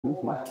La,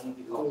 la,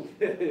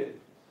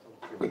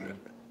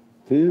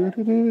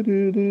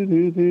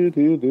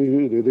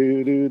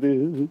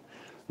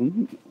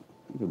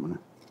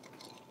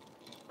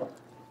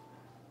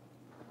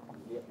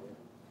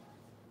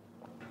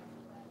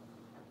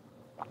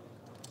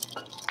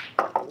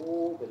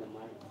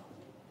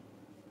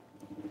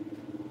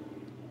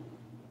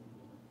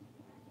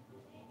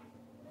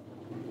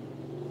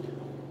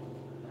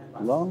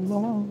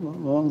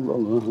 la, la,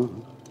 la.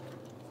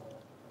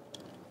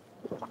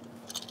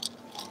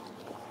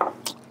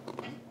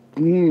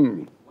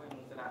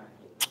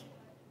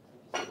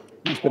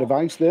 Nice bit of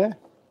ice there.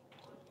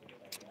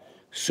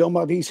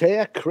 Somebody's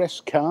here.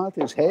 Chris Card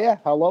is here.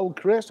 Hello,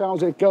 Chris.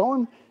 How's it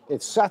going?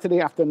 It's Saturday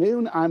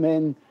afternoon. I'm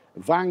in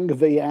Vang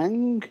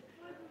Vieng.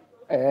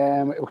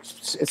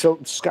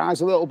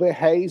 Sky's a little bit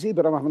hazy,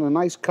 but I'm having a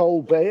nice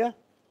cold beer.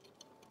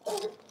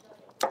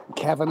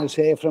 Kevin is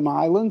here from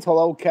Ireland.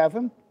 Hello,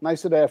 Kevin.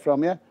 Nice to hear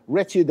from you.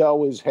 Richard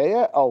O is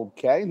here.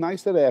 Okay,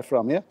 nice to hear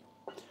from you.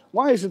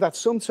 Why is it that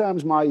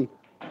sometimes my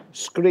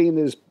screen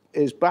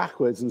is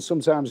backwards and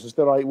sometimes it's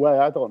the right way?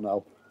 I don't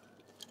know.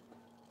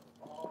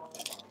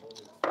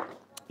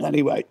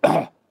 Anyway,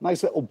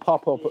 nice little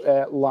pop-up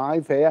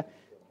live here.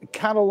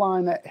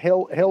 Carolina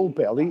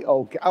Hillbilly.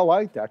 Okay, I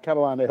like that.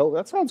 Carolina Hill.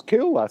 That sounds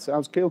cool. That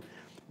sounds cool.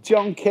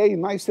 John Key,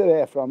 nice to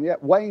hear from you.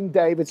 Wayne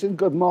Davidson,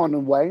 good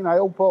morning, Wayne. I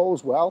hope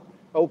all's well.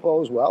 Hope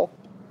all's well.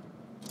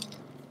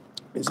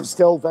 Is it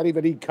still very,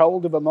 very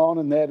cold of a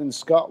morning there in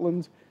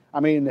Scotland? I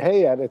mean,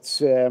 here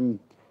it's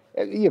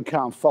you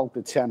can't fault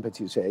the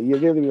temperatures here. You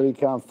really, really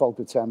can't fault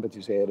the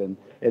temperatures here in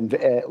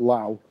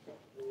Laos.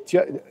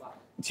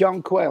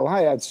 John Quayle,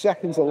 hi, I had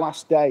second to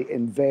last day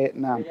in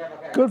Vietnam.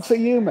 Good for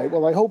you, mate.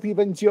 Well, I hope you've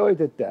enjoyed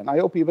it then. I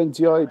hope you've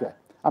enjoyed it.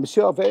 I'm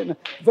sure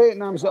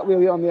Vietnam's not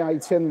really on the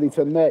itinerary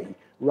for me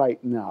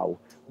right now,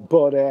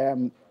 but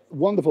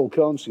wonderful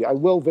country. I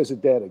will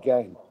visit there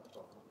again.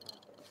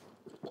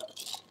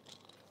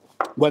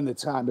 When the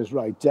time is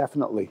right,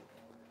 definitely.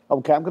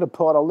 Okay, I'm going to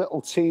pour a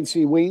little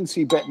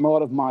teensy-weensy bit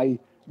more of my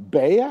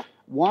beer.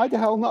 Why the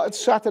hell not? It's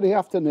Saturday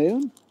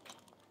afternoon.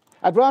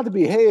 I'd rather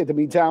be here than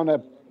be down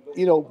at,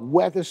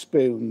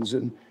 Weatherspoons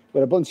and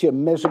with a bunch of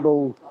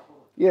miserable,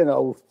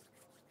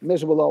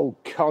 miserable old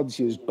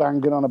codgers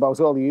banging on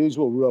about all the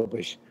usual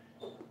rubbish.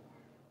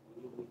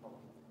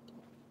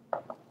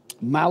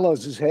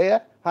 Mallows is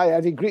here. Hi,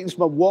 Eddie. Greetings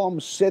from a warm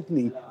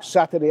Sydney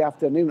Saturday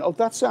afternoon. Oh,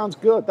 that sounds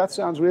good. That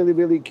sounds really,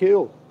 really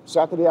cool.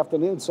 Saturday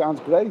afternoon sounds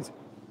great.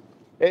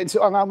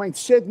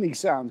 Sydney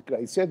sounds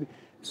great.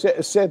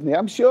 Sydney.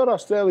 I'm sure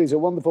Australia's a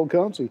wonderful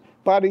country.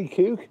 Barry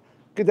Cook.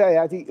 Good day,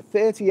 Eddie.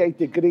 38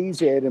 degrees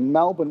here in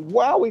Melbourne.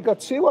 Wow, we got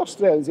two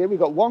Australians here. We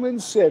got one in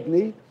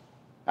Sydney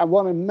and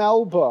one in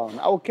Melbourne.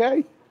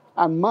 Okay.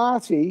 And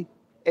Marty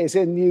is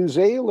in New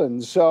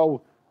Zealand.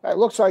 So it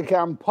looks like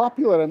I'm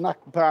popular in that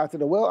part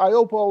of the world. I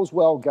hope all's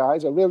well,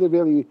 guys. I really,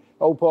 really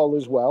hope all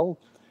is well.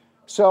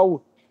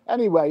 So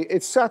anyway,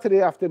 it's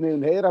Saturday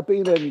afternoon here. I've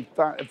been in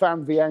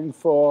Vang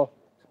Vieng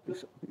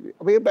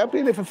I've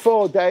been here for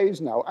 4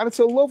 days now, and it's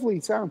a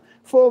lovely town.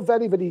 4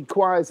 very, very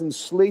quiet and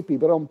sleepy,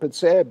 but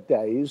unperturbed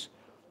days.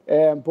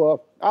 But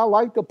I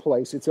like the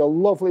place. It's a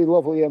lovely,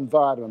 lovely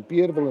environment,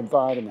 beautiful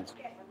environment.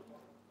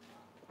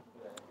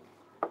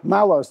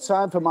 Mallows,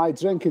 time for my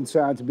drinking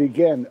time to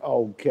begin.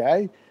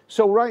 Okay.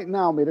 So right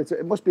now,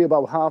 it must be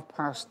about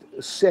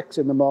 6:30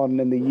 in the morning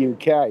in the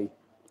UK.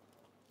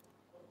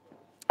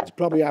 It's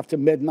probably after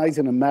midnight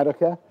in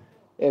America.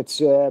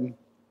 It's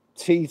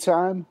tea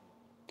time.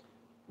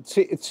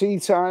 Tea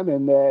time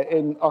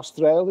in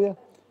Australia.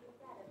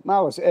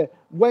 Malice,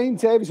 Wayne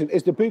Davidson,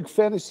 is the book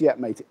finished yet,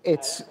 mate?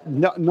 It's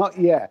not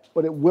yet,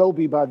 but it will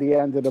be by the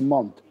end of the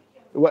month.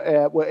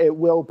 It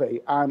will be.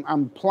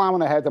 I'm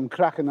ploughing ahead. I'm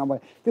cracking on.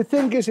 The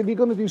thing is, if you're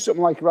going to do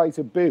something like write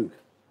a book,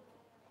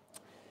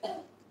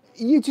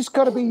 you just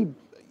got to be.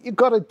 You've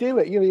got to do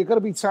it. You've got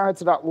to be tied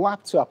to that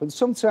laptop, and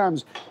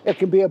sometimes it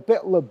can be a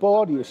bit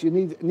laborious. You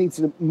need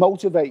to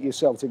motivate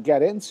yourself to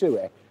get into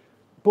it.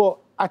 But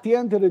at the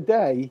end of the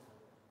day,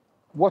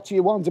 what do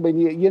you want? I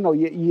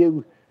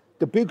mean,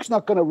 the book's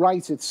not going to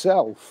write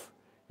itself.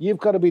 You've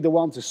got to be the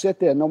one to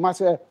sit there. No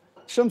matter,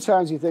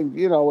 sometimes you think,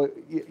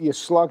 you're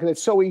slogging.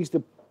 It's so easy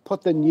to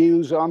put the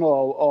news on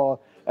or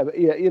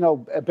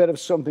a bit of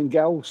something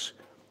else.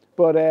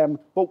 But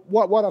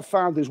what I've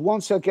found is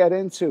once I get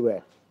into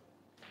it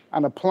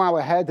and I plough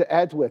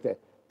ahead with it,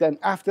 then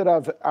after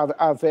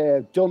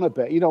I've done a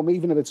bit,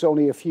 even if it's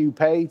only a few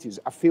pages,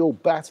 I feel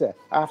better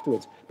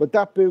afterwards. But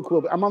that book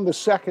I'm on the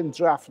second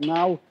draft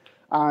now,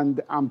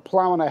 and I'm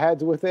ploughing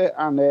ahead with it,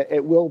 and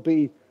it will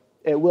be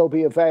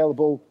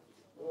available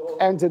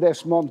end of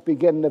this month,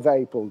 beginning of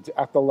April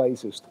at the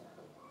latest.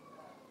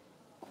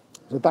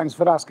 So thanks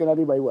for asking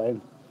anyway, Wayne.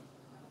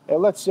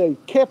 Let's see,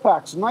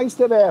 Kipax, nice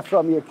to hear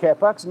from you,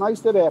 Kipax. Nice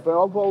to hear from you.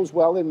 I hope all's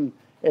well in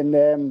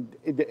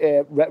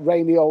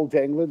rainy old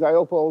England. I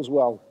hope all's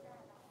well.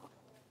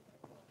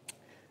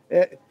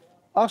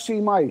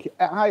 Aussie Mike,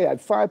 hi at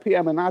 5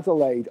 p.m. in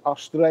Adelaide,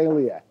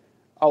 Australia.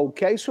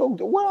 Okay, so,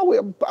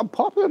 well, I'm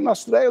popular in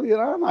Australia,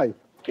 aren't I?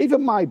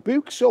 Even my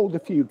book sold a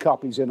few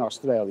copies in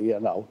Australia, you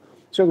know.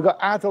 So we've got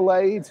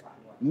Adelaide,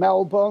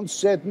 Melbourne,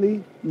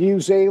 Sydney, New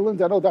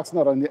Zealand. I know that's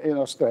not in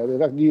Australia,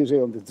 that's New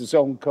Zealand, it's its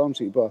own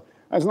country, but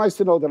it's nice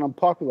to know that I'm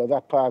popular in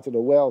that part of the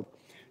world.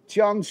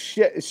 John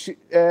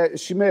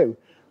Shimu,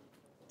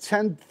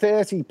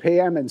 10:30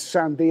 p.m. in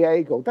San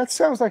Diego. That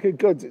sounds like a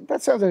good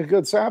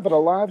time for a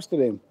live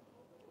stream.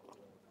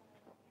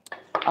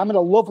 I'm in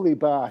a lovely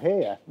bar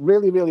here,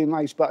 really, really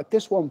nice bar.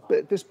 This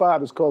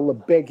bar is called the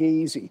Big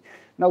Easy.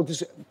 Now,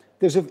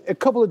 there's a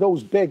couple of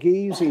those Big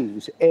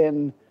Easies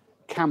in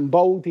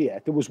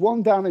Cambodia. There was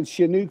one down in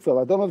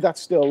Chinookville. I don't know if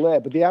that's still there,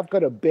 but they have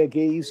got a Big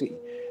Easy,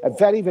 a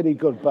very, very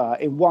good bar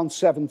in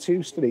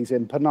 172 Street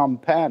in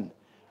Phnom Penh.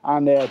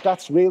 And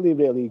that's really,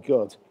 really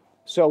good.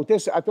 So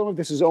this, I don't know if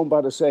this is owned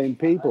by the same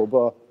people,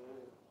 but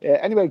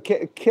anyway,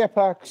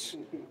 Kipax,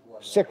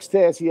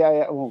 6:30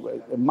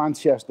 a.m.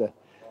 Manchester.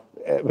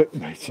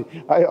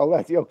 I'll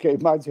let you, okay,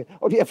 Manchester.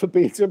 Only ever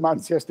been to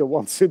Manchester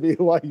once in my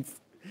life.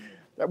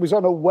 That was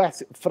on a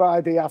wet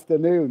Friday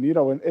afternoon, you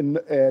know, in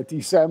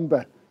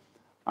December.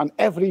 And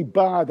every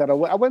bar that I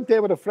went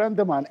there with a friend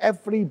of mine,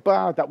 every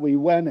bar that we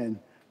went in,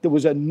 there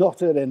was a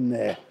nutter in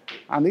there.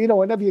 And, you know,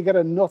 whenever you get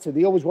a nutter,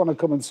 they always want to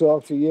come and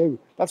talk to you.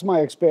 That's my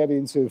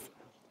experience of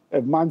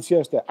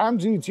Manchester.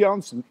 Andrew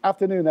Johnson,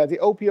 afternoon, Eddie.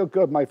 Hope you're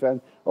good, my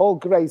friend. All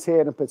great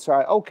here in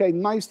Pattaya. Okay,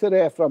 nice to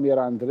hear from you,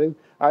 Andrew.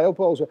 I hope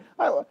also.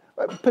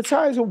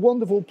 Pattaya is a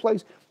wonderful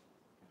place.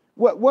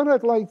 What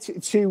I'd like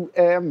to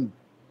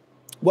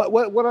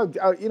what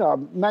I you know,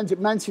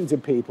 mention to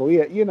people,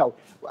 you know,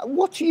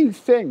 what do you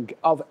think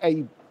of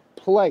a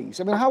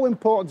place? I mean, how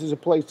important is a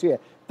place here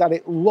that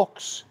it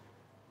looks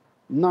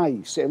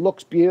nice, it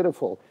looks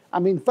beautiful? I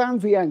mean, Vang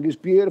Vieng is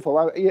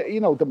beautiful. You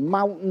know, the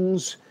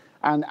mountains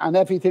and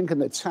everything in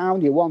the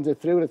town, you wander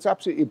through it, it's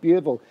absolutely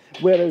beautiful.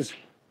 Whereas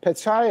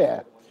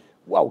Pattaya,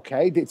 well,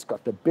 okay, it's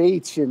got the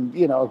beach and,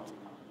 you know,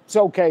 it's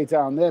okay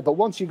down there, but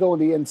once you go in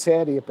the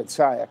interior of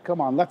Pattaya,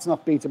 come on, let's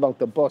not beat about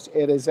the bush.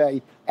 It is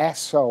a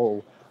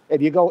S-hole. If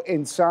you go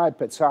inside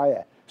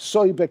Pattaya,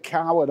 Soi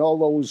Buakhao and all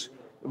those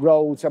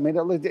roads, I mean,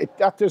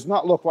 that does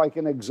not look like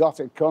an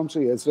exotic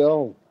country at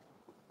all.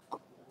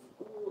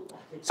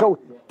 So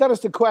that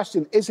is the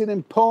question. Is it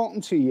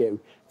important to you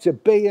to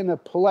be in a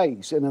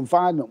place, an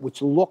environment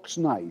which looks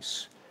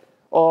nice?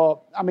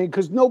 Or, I mean,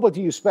 because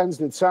nobody who spends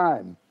the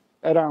time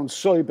around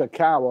Soi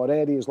Buakhao or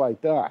areas like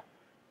that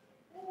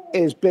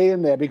is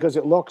being there because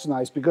it looks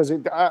nice, because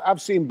I've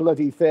seen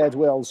bloody third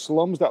world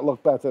slums that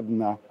look better than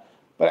that.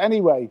 But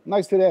anyway,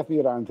 nice to hear from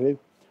you, Andrew.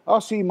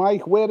 Aussie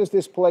Mike, where is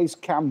this place,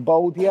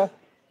 Cambodia?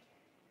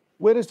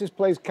 Where is this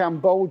place,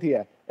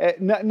 Cambodia?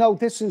 No,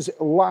 this is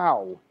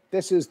Laos.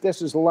 This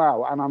is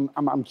Laos, and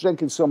I'm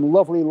drinking some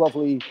lovely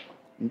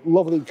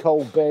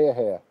cold beer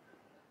here.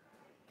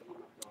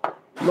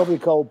 Lovely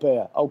cold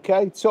beer.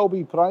 Okay,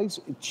 Toby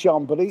Price,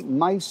 Chombury,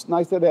 nice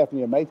to hear from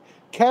you, mate.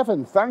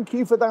 Kevin, thank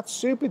you for that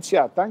super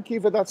chat. Thank you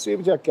for that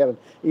super chat, Kevin.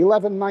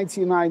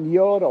 11.99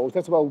 euros.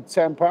 That's about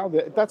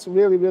 £10. That's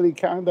really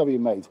kind of you,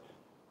 mate.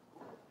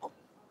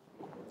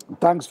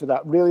 Thanks for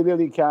that.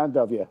 Really kind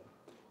of you.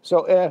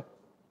 So,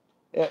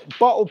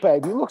 Bottle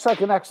Baby looks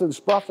like an excellent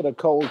spot for a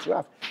cold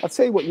draft. I'll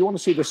tell you what, you want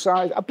to see the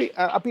size.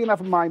 I've been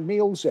having my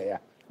meals here.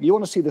 You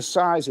want to see the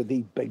size of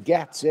the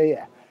baguettes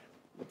here.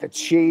 The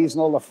cheese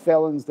and all the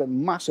fillings, they're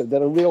massive.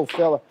 They're a real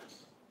filler.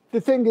 The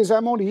thing is,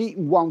 I'm only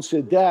eating once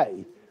a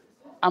day.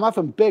 I'm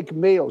having big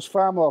meals,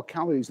 far more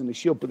calories than I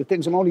should, but the thing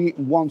is, I'm only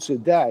eating once a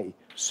day.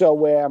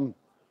 So,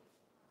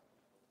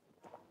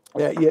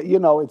 you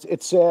know,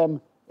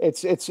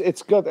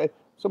 it's good.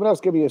 Someone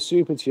else give me a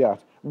super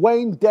chat.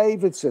 Wayne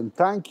Davidson,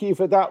 thank you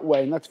for that,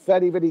 Wayne. That's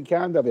very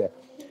kind of you.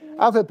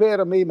 Have a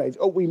beer on me, mate.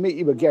 Hope we meet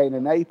you again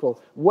in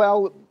April.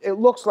 Well, it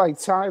looks like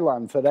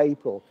Thailand for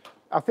April.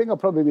 I think I'll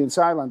probably be in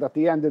Thailand at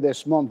the end of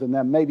this month and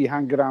then maybe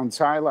hang around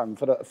Thailand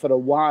for a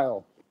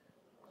while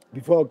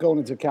before going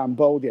into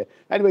Cambodia.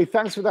 Anyway,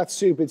 thanks for that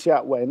super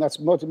chat, Wayne. That's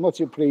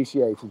much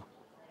appreciated.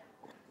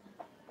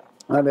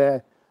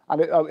 And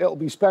it'll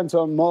be spent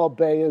on more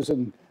beers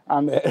and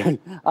I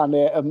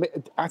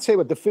tell you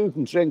what, the food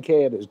and drink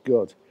here is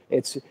good.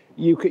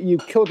 You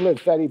could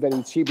live very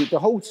cheap. The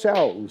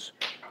hotels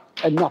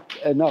are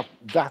not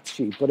that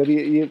cheap, but if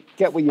you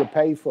get what you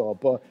pay for.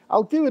 But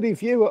I'll do a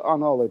review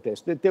on all of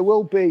this. There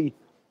will be,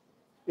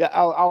 yeah,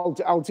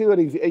 I'll do a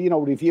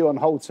review on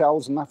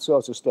hotels and that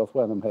sort of stuff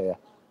when I'm here.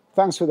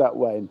 Thanks for that,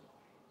 Wayne.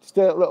 Just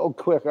a little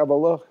quick, have a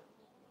look.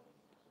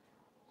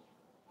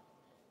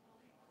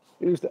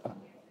 Who's that?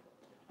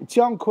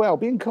 John Quell,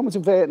 been coming to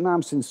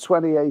Vietnam since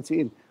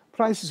 2018.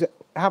 Prices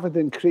haven't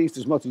increased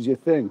as much as you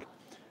think.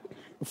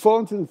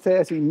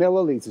 430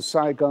 millilitres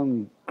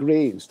Saigon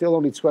Green, still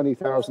only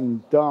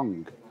 20,000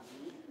 dong.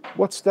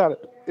 What's that?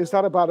 Is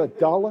that about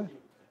 $1?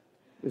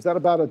 Is that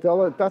about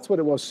 $1? That's what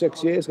it was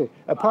 6 years ago.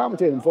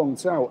 Apartment in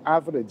Vung Tau,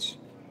 average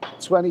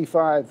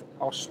 25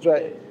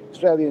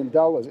 Australian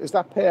dollars. Is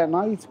that per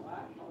night?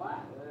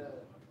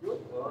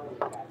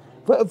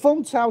 But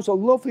Vung Tao's a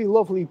lovely,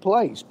 lovely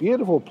place.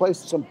 Beautiful place.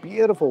 Some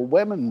beautiful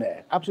women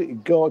there. Absolutely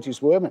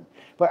gorgeous women.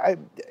 But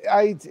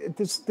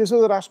there's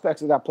other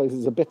aspects of that place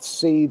that's a bit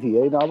seedy.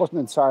 You know, I wasn't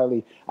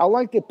entirely... I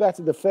liked it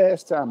better the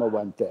first time I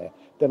went there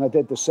than I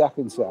did the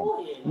second time.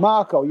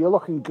 Marco, you're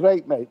looking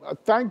great, mate.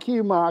 Thank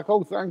you,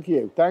 Marco. Thank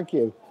you. Thank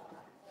you.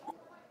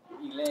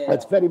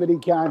 That's very, very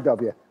kind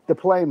of you. They're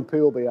playing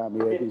pool behind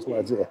me here, these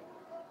lads here.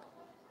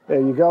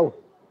 There you go.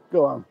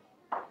 Go on.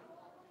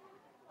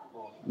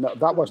 No,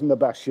 that wasn't the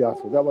best shot.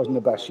 That wasn't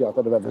the best shot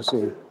that I've ever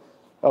seen.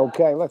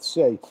 Okay, let's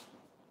see.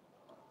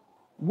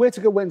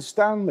 Whittaker wins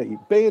Stanley.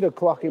 Beer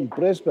o'clock in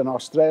Brisbane,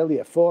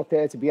 Australia.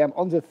 4:30 p.m.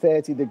 Under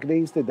 30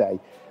 degrees today.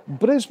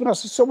 Brisbane,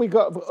 so we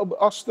got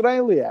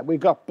Australia. We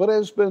got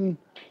Brisbane,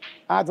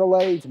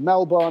 Adelaide,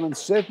 Melbourne and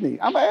Sydney.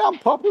 I'm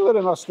popular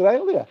in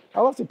Australia.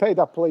 I'll have to pay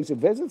that place a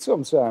visit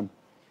sometime.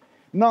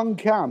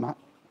 Non-cam.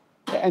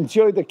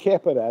 Enjoy the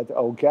kipper, Ed.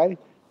 Okay.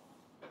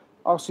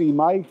 Aussie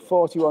Mike,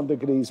 41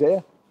 degrees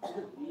here.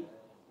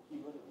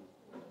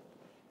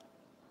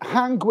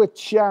 Hang with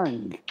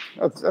Chang.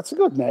 That's a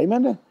good name,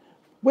 isn't it?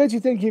 Where do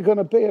you think you're going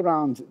to be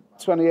around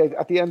 28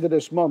 at the end of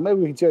this month? Maybe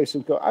we can do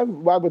some. I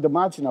would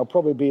imagine I'll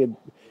probably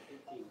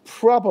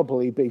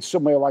be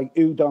somewhere like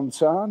Udon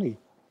Thani.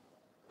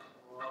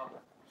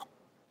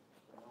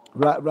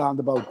 Right round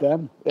about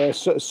then.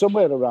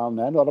 Somewhere around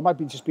then, or I might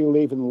just be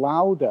leaving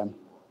Laos then.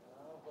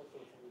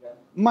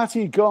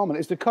 Matty Gorman,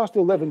 is the cost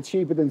of living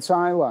cheaper than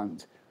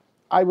Thailand?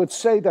 I would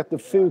say that the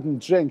food and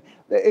drink,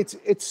 well,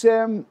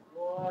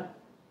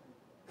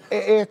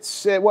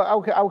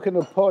 how can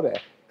I put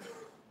it?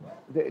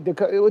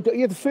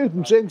 The food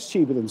and drink's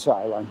cheaper than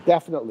Thailand,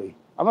 definitely.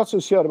 I'm not so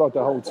sure about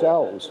the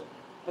hotels.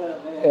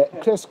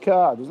 Chris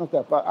Card, it's not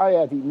that bad. Hi,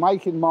 Eddie.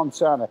 Mike in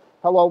Montana.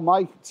 Hello,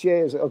 Mike.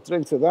 Cheers. I'll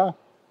drink to that.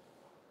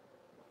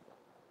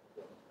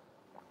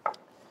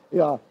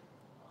 Yeah.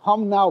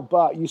 Hum now,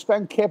 but you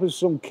spend kippers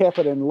some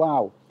kipper in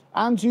Laos.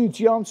 Andrew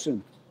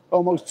Johnson,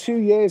 almost 2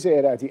 years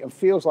here, Eddie, and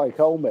feels like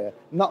home here.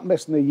 Not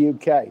missing the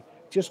UK.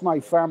 Just my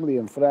family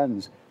and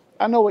friends.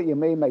 I know what you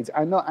mean, mate.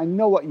 I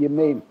know what you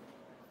mean.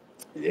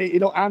 You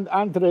know, and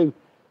Andrew,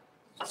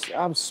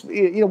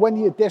 you know, when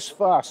you're this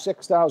far,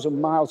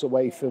 6,000 miles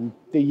away from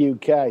the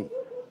UK,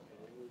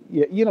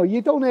 you know,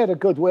 you don't hear a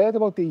good word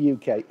about the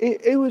UK.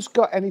 Who has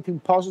got anything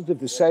positive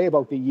to say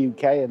about the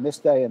UK in this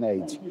day and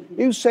age?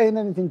 Who's saying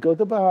anything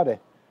good about it?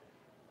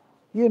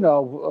 You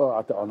know,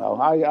 I don't know.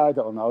 I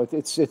don't know.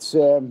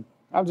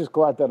 I'm just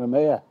glad that I'm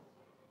here.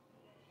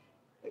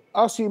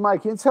 Aussie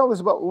Mike, can you tell us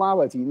about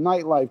Laos,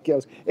 nightlife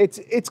girls?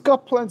 It's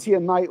got plenty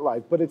of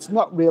nightlife, but it's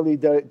not really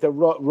the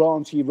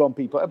raunchy,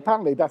 rumpy. But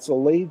apparently that's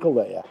illegal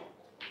there.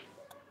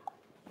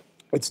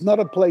 It's not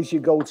a place you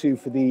go to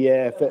for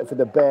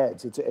the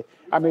beds.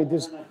 I mean,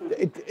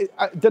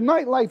 the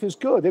nightlife is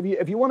good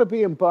if you want to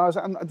be in bars.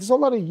 And there's a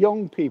lot of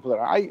young people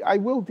there. I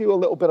will do a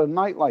little bit of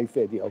nightlife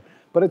video,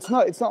 but it's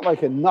not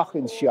like a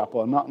knocking shop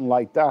or nothing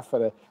like that for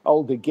the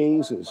older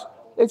geezers.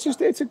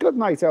 It's a good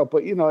night out,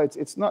 but you know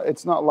it's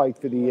not like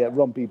for the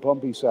rumpy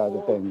bumpy side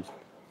of things.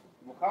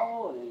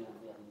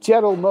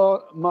 Gerald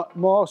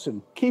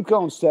Mawson, keep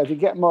going steady,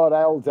 get more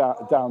ale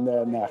down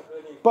there now.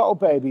 Bottle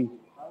baby,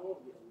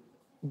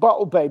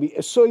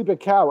 a soyber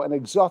cow, an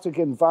exotic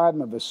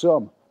environment for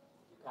some.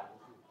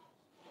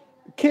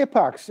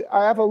 Kipax,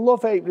 I have a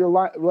love-hate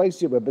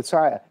relationship with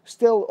Battaya.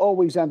 Still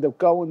always end up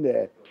going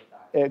there,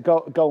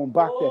 going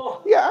back there.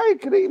 Yeah, I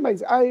agree,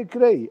 mate. I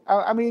agree.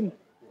 I mean,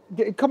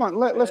 come on,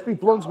 let's be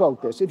blunt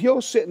about this. If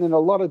you're sitting in a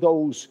lot of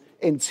those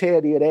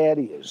interior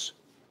areas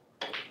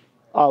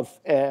of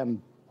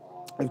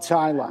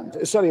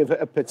Thailand, sorry, of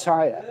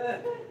Pattaya,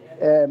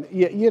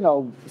 you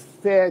know,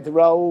 third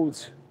road,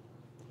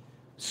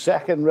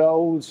 second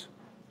road,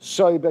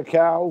 soyber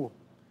cow,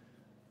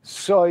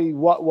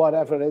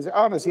 whatever it is.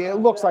 Honestly, it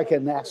looks like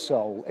an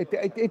asshole.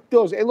 It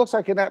does. It looks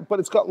like an, but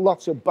it's got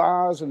lots of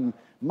bars and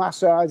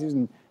massages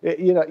and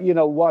you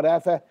know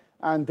whatever.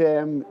 And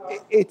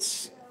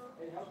it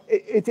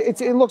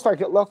looks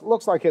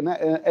like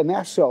an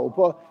asshole,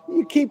 but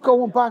you keep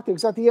going back there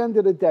because at the end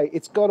of the day,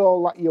 it's got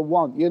all that you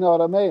want. You know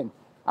what I mean?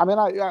 I mean,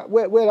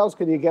 where else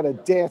can you get a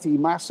dirty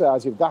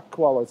massage of that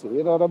quality?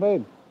 You know what I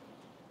mean?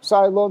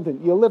 Cy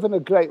London, you're living a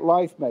great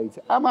life, mate.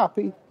 I'm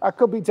happy. I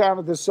could be down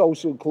at the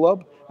social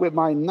club with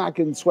my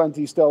nagging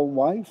 20-stone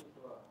wife.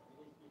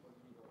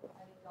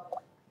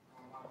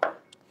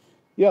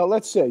 Yeah,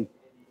 let's see.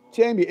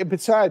 Jamie, in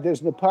Pattaya,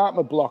 there's an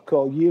apartment block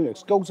called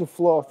Unix. Go to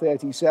floor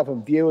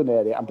 37 viewing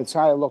area, and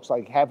Pattaya looks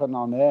like heaven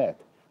on earth.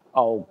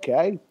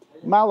 Okay.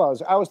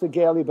 Mallows, how's the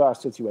girly bar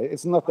situation?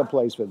 It's not the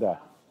place for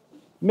that.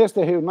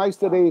 Mr. Who, nice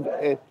to leave.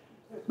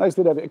 Nice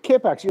to have you.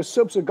 Kipax, your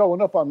subs are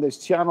going up on this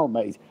channel,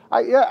 mate.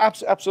 Yeah,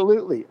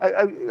 absolutely.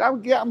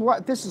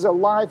 This is a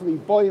lively,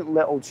 buoyant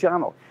little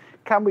channel.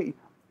 Can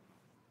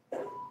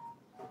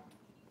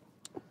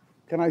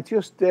I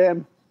just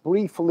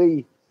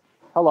briefly...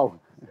 Hello.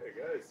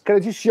 Can I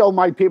just show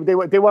my people?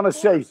 They want to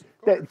see.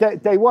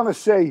 They want to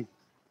see.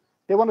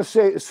 They want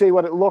to see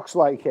what it looks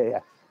like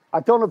here.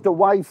 I don't have the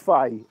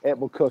Wi-Fi. It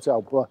will cut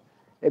out, but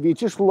if you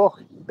just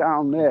look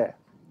down there,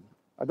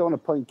 I don't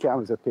want to point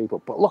cameras at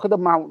people, but look at the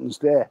mountains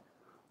there.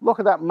 Look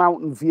at that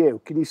mountain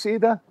view. Can you see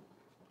that?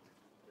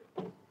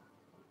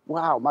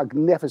 Wow,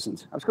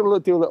 magnificent. I was going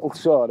to do a little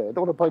sorry. I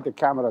don't want to point the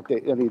camera at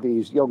any of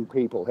these young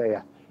people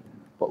here,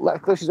 but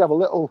let's just have a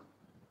little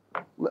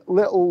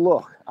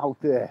look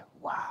out there.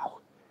 Wow,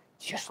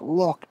 just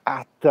look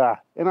at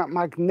that. Isn't that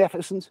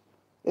magnificent?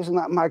 Isn't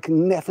that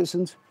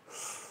magnificent?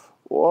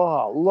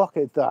 Whoa, look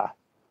at that.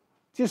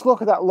 Just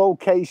look at that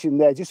location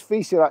there. Just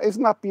feast it out.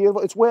 Isn't that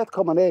beautiful? It's worth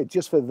coming here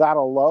just for that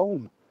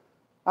alone.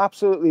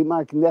 Absolutely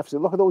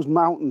magnificent. Look at those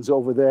mountains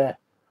over there.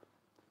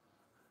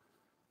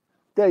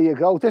 There you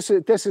go. This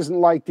isn't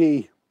like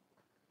the,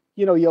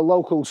 you know, your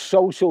local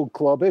social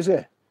club, is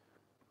it?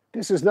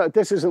 This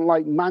isn't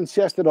like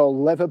Manchester or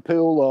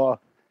Liverpool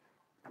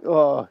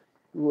or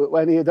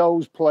any of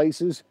those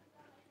places.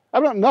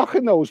 I'm not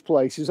knocking those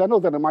places. I know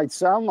that it might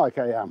sound like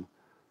I am,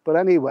 but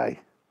anyway.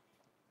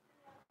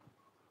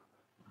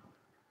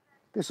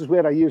 This is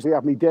where I usually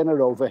have my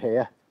dinner over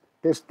here.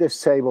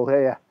 This table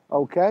here.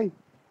 Okay.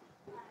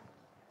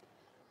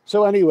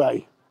 So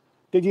anyway,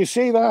 did you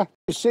see that?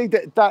 You see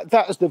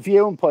that is the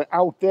viewing point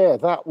out there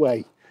that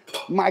way.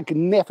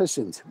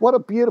 Magnificent. What a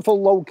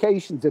beautiful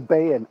location to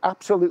be in.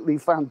 Absolutely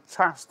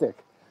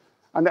fantastic.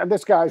 And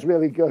this guy's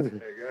really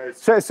good. Hey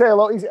guys. Say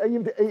hello. He's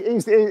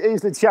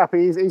the chap.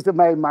 He's the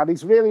main man.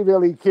 He's really,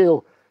 really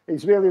cool.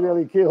 He's really,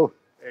 really cool.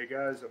 Hey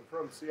guys, I'm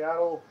from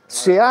Seattle.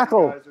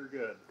 Seattle. You guys are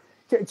good.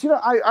 Do you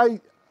know,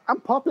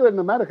 I'm popular in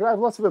America. I have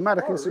lots of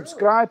American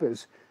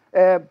subscribers.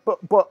 But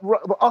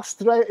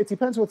Australia, it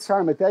depends what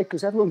time of day,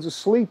 because everyone's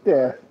asleep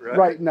there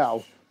right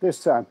now,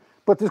 this time.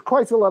 But there's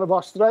quite a lot of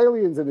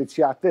Australians in the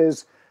chat.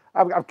 There's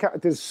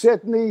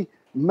Sydney,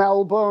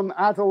 Melbourne,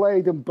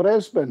 Adelaide and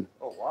Brisbane.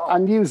 Oh, wow.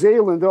 And New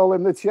Zealand all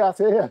in the chat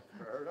here.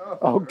 Fair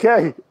enough.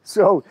 Okay,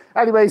 so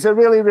anyway, he's a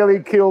really, really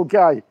cool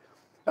guy.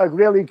 A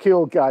really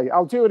cool guy.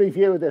 I'll do a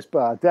review of this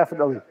bar,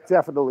 definitely,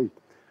 definitely.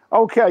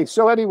 Okay,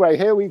 so anyway,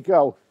 here we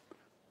go.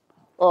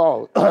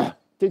 Oh,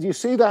 did you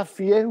see that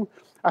view?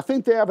 I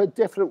think they have a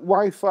different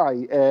Wi-Fi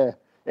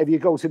if you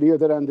go to the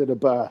other end of the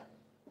bar.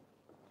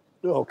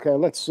 Okay,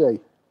 let's see.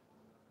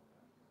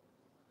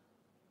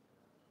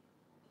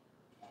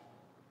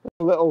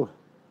 A little,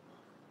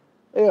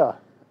 yeah.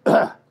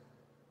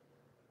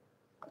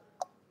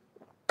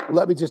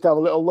 Let me just have a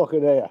little look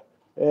at here.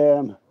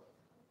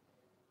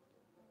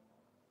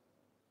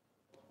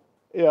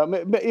 Yeah,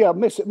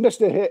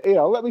 Mr. Hit,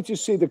 yeah, let me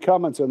just see the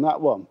comments on that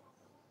one.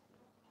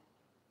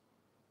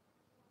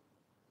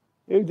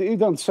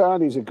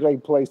 Udon is a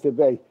great place to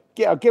be.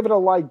 Yeah, give it a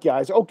like,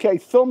 guys. Okay,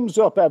 thumbs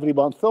up,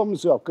 everyone.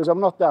 Thumbs up, because I'm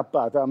not that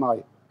bad, am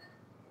I?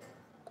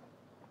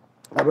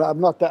 I'm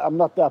not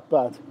that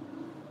bad.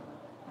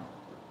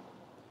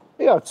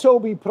 Yeah,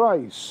 Toby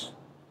Price.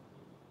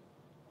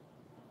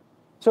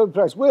 Toby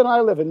Price. Where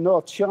I live in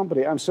North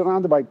Chambly, I'm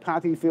surrounded by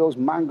paddy fields,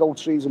 mango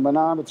trees, and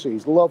banana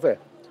trees. Love it.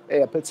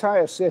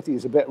 Pattaya City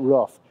is a bit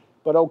rough,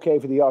 but okay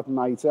for the odd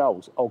night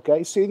out.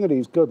 Okay,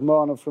 scenery's good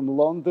morning from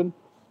London.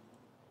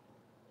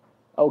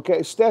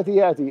 Okay, Steady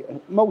Eddie,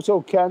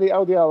 Moto Kenny,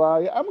 how the hell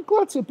are you? I'm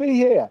glad to be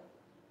here.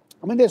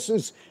 I mean, this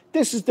is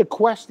the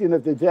question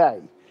of the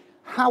day.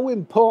 How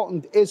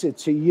important is it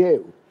to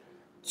you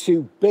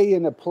to be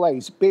in a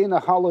place, be in a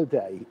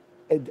holiday,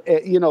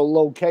 you know,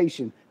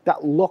 location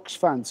that looks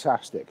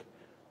fantastic?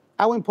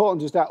 How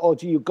important is that, or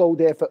do you go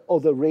there for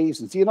other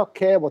reasons? Do you not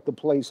care what the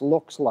place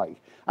looks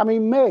like? I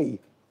mean, me,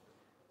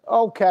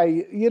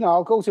 okay, you know,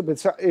 I'll go to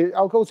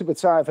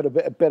Pattaya for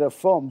a bit of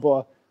fun,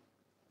 but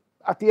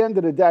at the end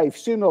of the day,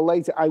 sooner or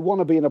later, I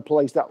want to be in a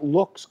place that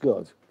looks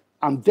good.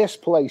 And this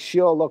place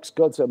sure looks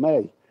good to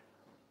me.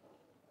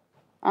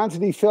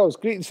 Anthony Phillips,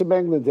 greetings from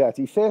England,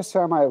 Eddie. First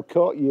time I have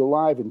caught you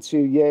live in 2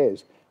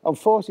 years.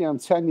 Unfortunately, I'm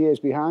 10 years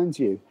behind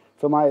you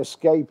for my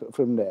escape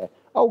from there.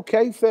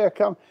 Okay, fair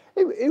comment.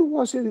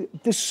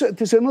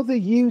 There's another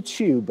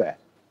YouTuber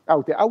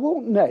out there. I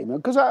won't name him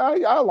because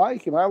I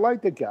like him. I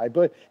like the guy,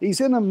 but he's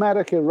in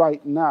America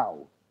right now.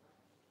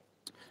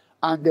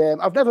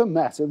 And I've never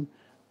met him.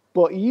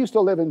 But he used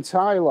to live in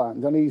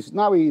Thailand, and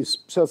he's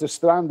sort of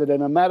stranded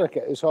in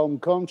America, his home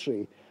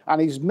country,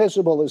 and he's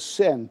miserable as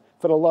sin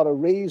for a lot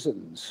of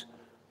reasons.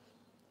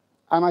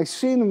 And I've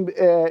seen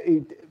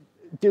him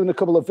doing a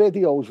couple of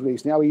videos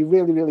recently, how he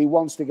really, really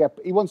wants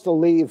to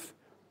leave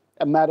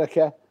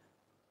America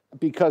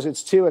because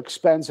it's too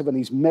expensive and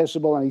he's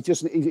miserable and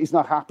he's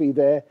not happy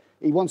there.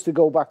 He wants to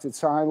go back to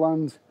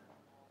Thailand.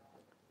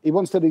 I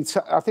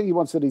think he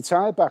wants to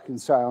retire back in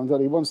Thailand,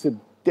 or he wants to,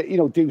 you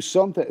know, do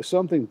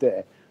something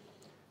there.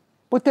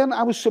 But then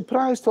I was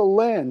surprised to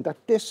learn that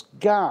this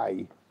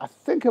guy, I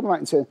think I'm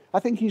right in saying, I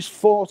think he's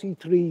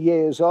 43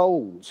 years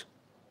old.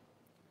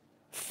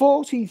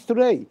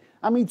 43.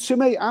 I mean, to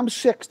me, I'm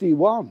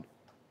 61.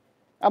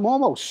 I'm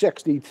almost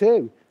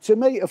 62. To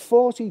me, a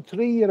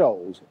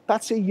 43-year-old,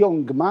 that's a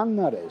young man,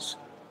 that is.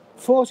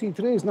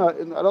 43 is not,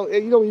 you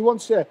know, he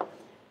wants to,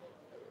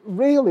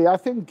 really, I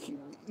think,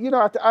 you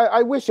know,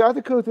 I wish I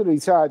could have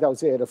retired out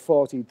here at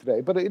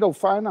 43, but, you know,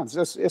 finance,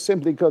 I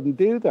simply couldn't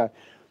do that.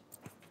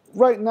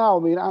 right now, I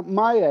mean, at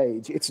my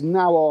age, it's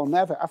now or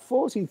never. At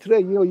 43,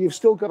 you know, you've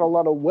still got a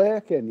lot of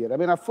work in you. I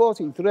mean, at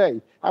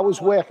 43, I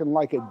was working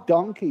like a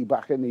donkey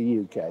back in the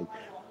UK.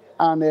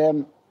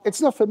 And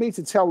it's not for me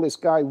to tell this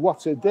guy what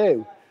to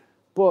do,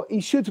 but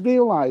he should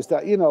realise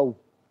that, you know,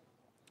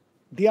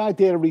 the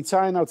idea of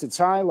retiring out to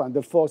Thailand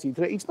at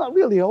 43, he's not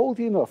really old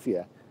enough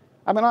yet.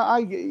 I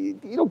mean,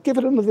 you know, give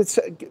it another,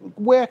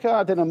 work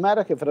hard in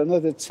America for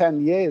another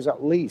 10 years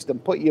at least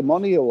and put your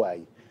money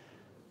away.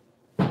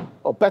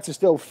 Or better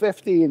still,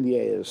 15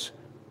 years,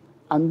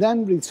 and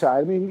then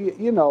retire. I mean,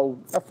 you know,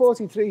 at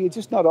 43, you're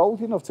just not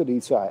old enough to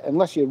retire,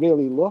 unless you're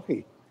really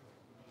lucky.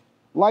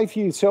 Life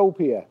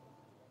Utopia.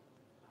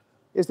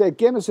 Is there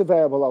Guinness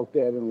available out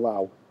there in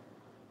Laos?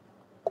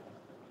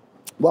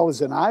 Well,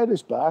 there's an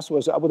Irish bar, so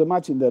I would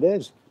imagine there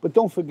is. But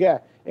don't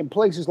forget, in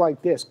places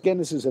like this,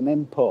 Guinness is an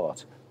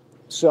import.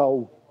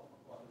 So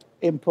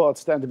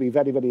imports tend to be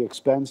very, very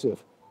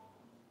expensive.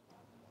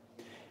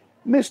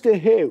 Mr.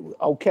 Who,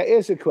 okay,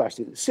 here's a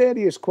question.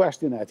 Serious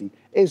question, Eddie.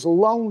 Is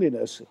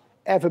loneliness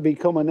ever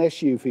become an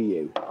issue for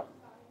you?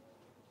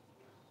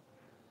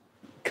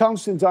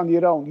 Constant on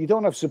your own. You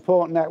don't have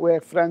support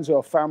network, friends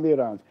or family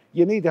around.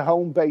 You need a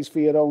home base for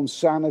your own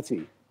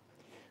sanity.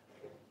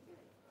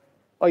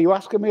 Are you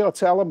asking me or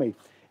telling me?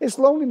 Is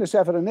loneliness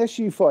ever an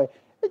issue for you?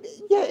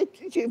 Yeah,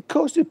 of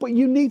course it is, but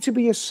you need to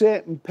be a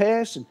certain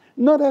person.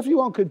 Not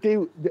everyone could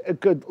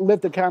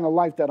live the kind of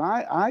life that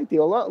I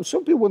do.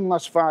 Some people wouldn't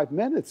last 5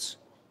 minutes.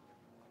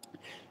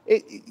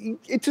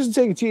 It doesn't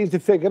take a genius to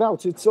figure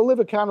out. It's to live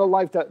a kind of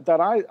life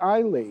that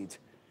I lead.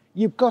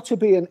 You've got to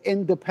be an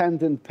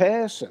independent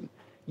person.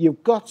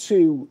 You've got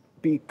to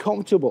be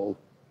comfortable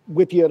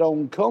with your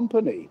own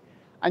company.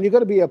 And you've got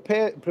to be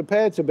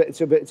prepared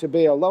to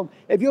be alone.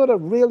 If you're a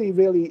really,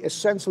 really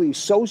essentially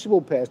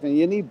sociable person and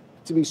you need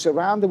to be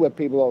surrounded with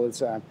people all the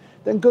time,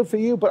 then good for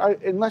you.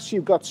 But unless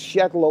you've got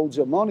shed loads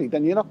of money,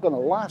 then you're not going to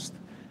last.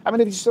 I mean,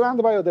 if you're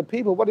surrounded by other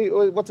people,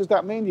 what does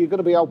that mean? You're going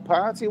to be out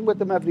partying with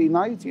them every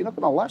night? You're not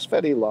going to last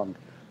very long.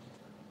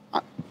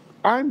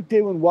 I'm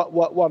doing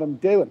what I'm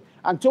doing.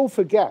 And don't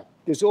forget,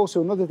 there's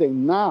also another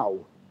thing now.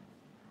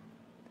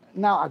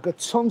 Now, I've got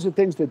tons of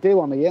things to do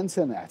on the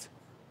internet.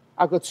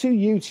 I've got 2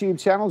 YouTube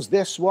channels,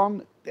 this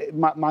one,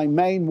 my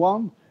main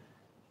one,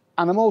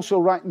 and I'm also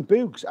writing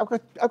books. I've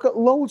got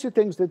loads of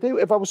things to do.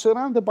 If I was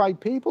surrounded by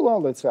people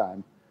all the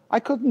time, I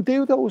couldn't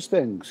do those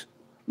things.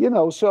 You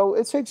know, so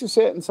it takes a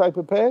certain type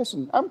of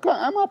person. I'm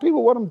happy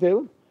with what I'm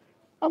doing.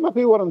 I'm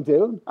happy with what I'm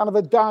doing. And if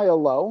I die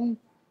alone,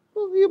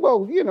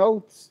 well, you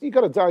know, you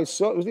got to die,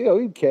 you know,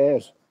 who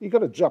cares? You got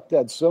to drop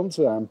dead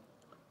sometime.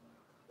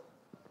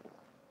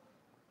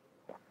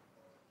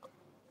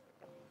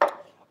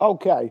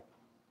 Okay.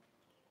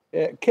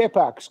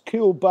 Kipax,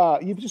 cool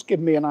bar. You've just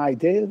given me an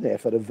idea there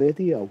for a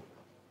video.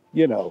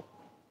 You know,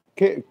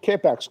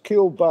 Kipax,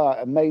 cool bar,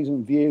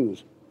 amazing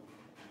views.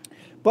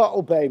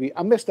 Bottle Baby,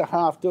 I missed a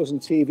half dozen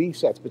TV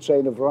sets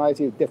portraying a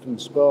variety of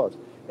different sports.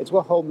 It's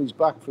what held me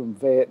back from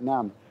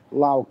Vietnam,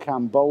 Laos,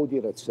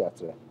 Cambodia,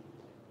 etc.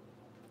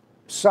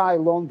 Psy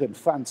London,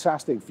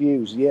 fantastic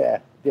views, yeah.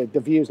 The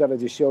views that I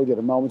just showed you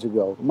a moment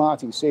ago.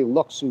 Marty C,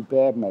 looks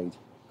superb, mate.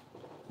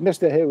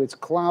 Mr. Who, it's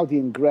cloudy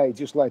and grey,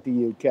 just like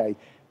the UK.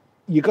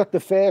 You got the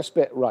first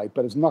bit right,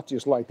 but it's not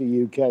just like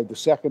the UK. The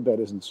second bit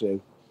isn't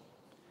true.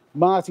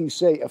 Marty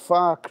C, a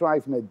far cry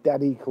from a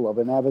EDDY club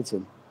in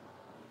Everton.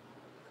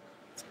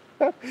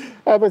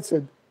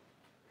 Everton.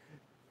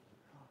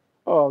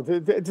 Oh,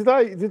 did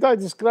I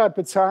describe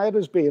Pattaya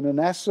as being an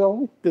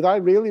asshole? Did I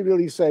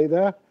really say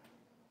that?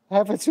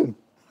 Everton.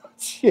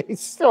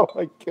 Jeez, oh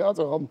my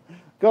God,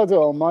 God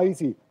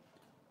Almighty.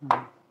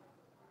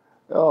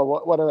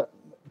 Oh, what a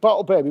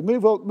Bottle Baby.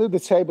 Move the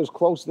tables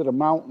closer to the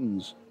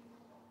mountains.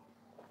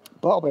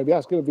 Bottle Baby,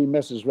 that's going to be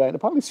Mrs. Rain.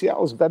 Apparently,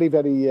 Seattle's very,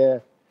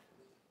 very.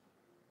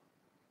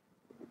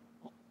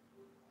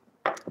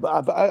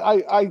 But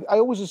I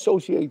always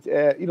associate,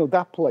 you know,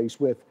 that place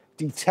with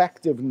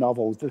detective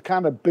novels, the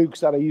kind of books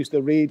that I used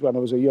to read when I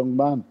was a young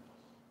man.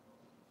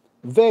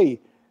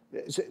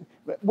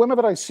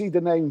 Whenever I see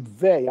the name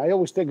V, I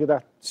always think of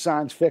that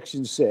science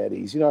fiction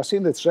series. You know, I've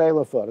seen the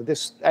trailer for it.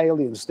 This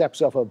alien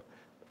steps off a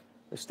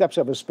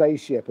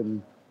spaceship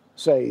and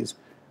says,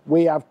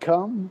 "We have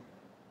come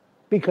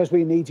because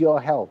we need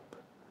your help."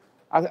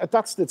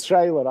 That's the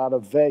trailer out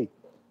of V.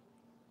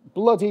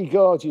 Bloody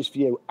gorgeous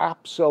view,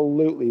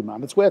 absolutely,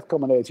 man. It's worth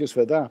coming here just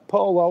for that.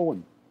 Paul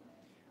Owen.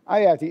 I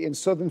had it in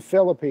southern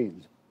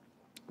Philippines.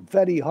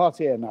 Very hot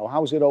here now.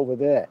 How's it over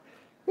there?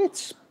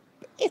 It's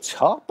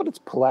hot, but it's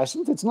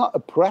pleasant. It's not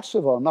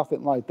oppressive or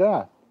nothing like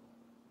that.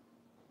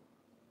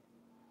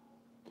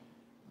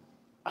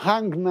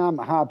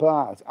 Hangnam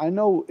Habad. I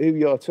know who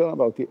you're talking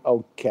about.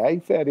 Okay,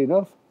 fair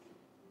enough.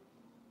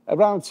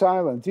 Around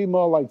Thailand, do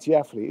more like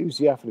Jeffrey. Who's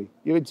Jeffrey?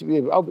 Do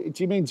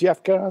you mean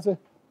Jeff Carter?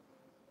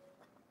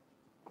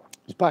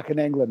 He's back in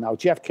England now.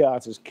 Jeff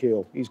Carter's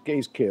cool.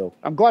 He's cool.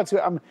 I'm glad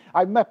to.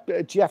 I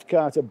met Jeff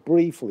Carter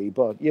briefly,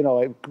 but you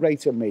know,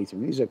 great to meet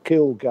him. He's a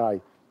cool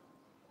guy,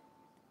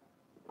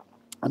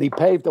 and he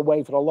paved the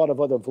way for a lot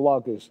of other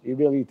vloggers. He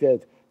really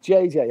did.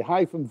 JJ,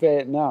 hi from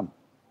Vietnam.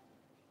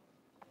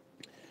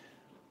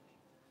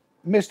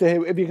 Mr.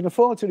 Who, if you can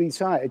afford to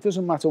retire, it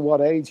doesn't matter what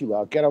age you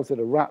are, get out of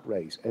the rat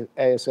race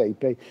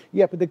ASAP.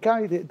 Yeah, but the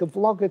guy, the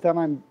vlogger that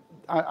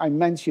I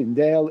mentioned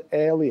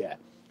earlier,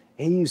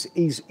 he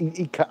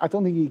I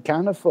don't think he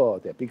can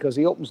afford it because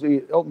he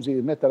openly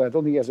admit that I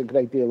don't think he has a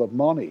great deal of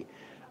money.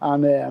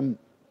 And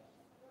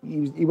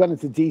he went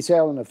into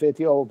detail in a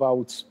video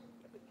about,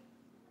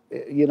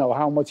 you know,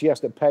 how much he has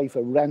to pay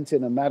for rent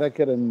in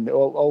America and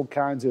all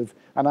kinds of,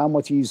 and how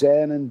much he's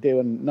earning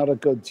doing not a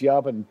good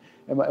job and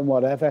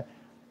whatever.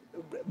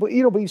 But,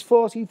 you know, but he's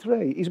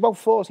 43. He's about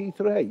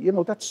 43. You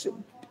know, that's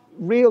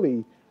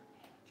really,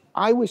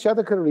 I wish I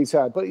could have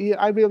retired, but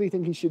I really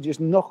think he should just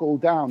knuckle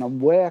down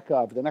and work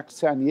hard for the next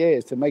 10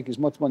 years to make as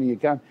much money you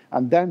can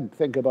and then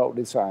think about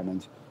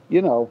retirement.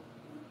 You know,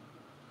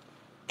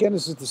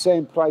 Guinness is the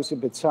same price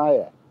in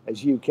Pattaya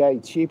as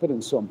UK, cheaper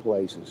in some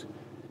places.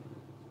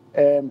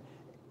 It's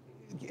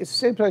the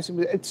same price.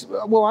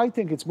 Well, I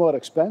think it's more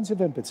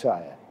expensive in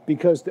Pattaya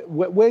because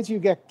where do you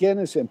get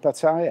Guinness in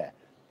Pattaya?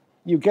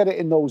 You get it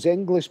in those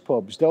English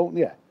pubs, don't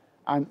you?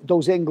 And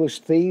those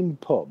English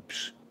themed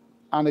pubs.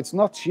 And it's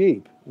not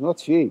cheap, not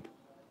cheap.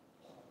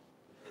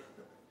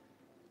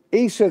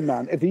 Eastern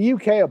man, if the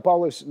UK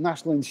abolished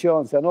national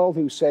insurance, then all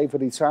who save for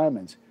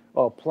retirement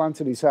or plan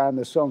to retire in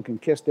the sun can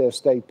kiss their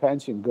state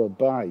pension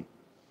goodbye.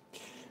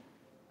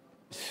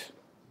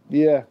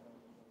 Yeah.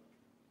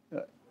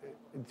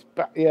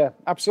 Yeah,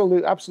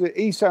 absolutely.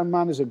 Eastern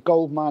man is a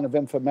gold mine of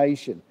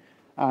information.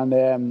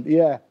 And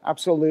yeah,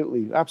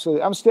 absolutely. I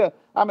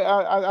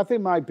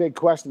think my big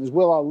question is,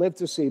 will I live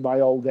to see my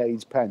old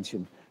age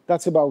pension?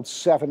 That's about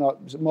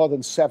more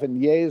than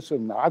 7 years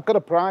from now. I've got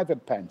a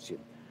private pension,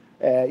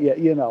 yeah,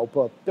 you know,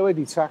 but the way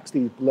they tax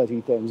these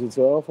bloody things, it's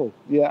awful.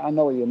 Yeah, I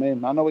know what you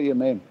mean. I know what you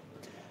mean.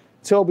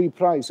 Toby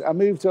Price, I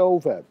moved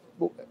over.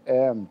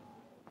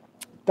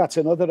 That's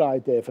another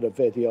idea for a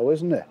video,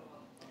 isn't it?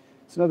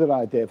 It's another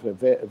idea for a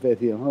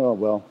video. Oh,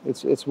 well,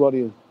 it's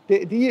worrying.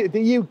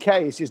 The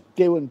UK is just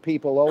doing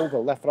people over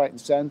left, right,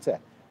 and centre.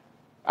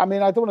 I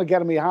mean, I don't want to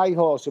get on my high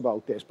horse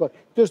about this, but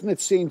doesn't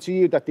it seem to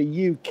you that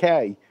the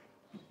UK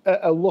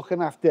are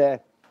looking after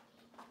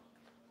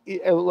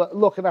the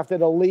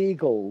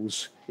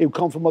illegals who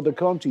come from other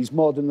countries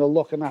more than they're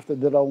looking after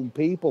their own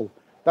people?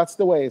 That's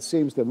the way it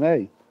seems to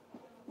me.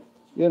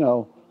 You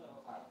know.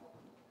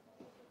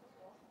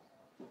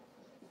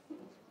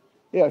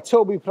 Yeah,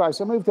 Toby Price.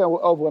 I moved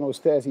over when I was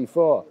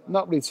 34.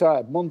 Not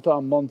retired. Month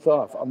on, month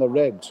off on the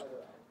rigs.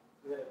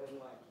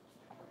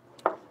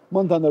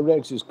 Month on the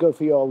rigs is good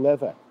for your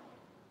liver.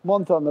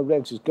 Month on the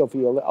rigs is good for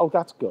your liver. Oh,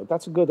 that's good.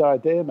 That's a good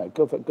idea, mate.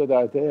 Good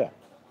idea.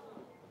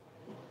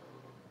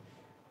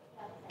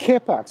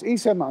 Kipax. He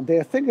said, man,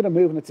 they're thinking of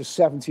moving it to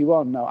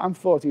 71 now. I'm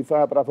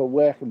 45, but I have a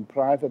working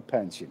private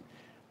pension.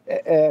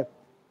 I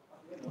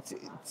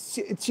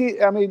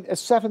mean, at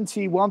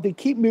 71, they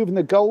keep moving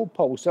the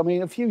goalposts. I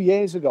mean, a few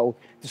years ago,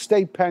 the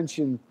state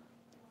pension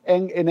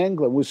in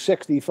England was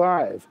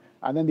 65,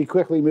 and then they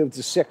quickly moved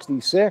to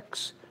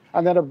 66.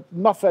 And then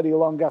not very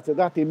long after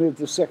that, they moved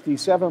to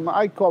 67.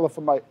 I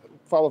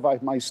qualify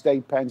my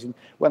state pension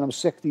when I'm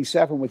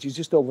 67, which is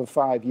just over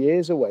 5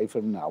 years away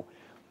from now.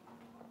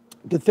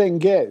 The thing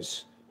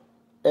is,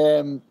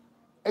 I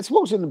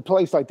suppose in a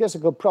place like this, I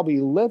could probably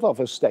live off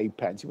a state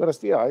pension, but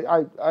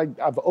I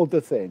have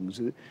other things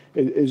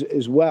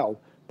as well.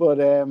 But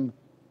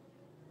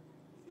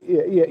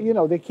yeah, you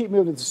know, they keep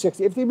moving to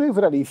 60. If they move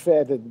it any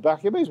further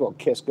back, you may as well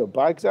kiss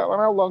goodbye. Because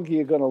how long are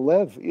you going to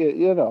live?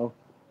 You know.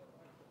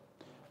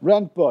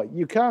 Rent boy,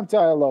 you can't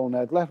die alone,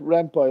 Ed. Let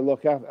rent boy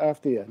look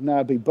after you. No,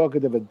 I'd be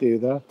buggered if I'd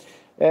do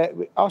that.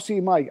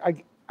 Aussie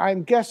Mike,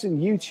 I'm guessing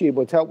YouTube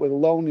would help with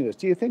loneliness.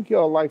 Do you think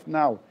your life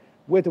now,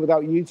 with or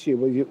without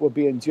YouTube, would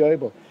be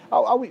enjoyable?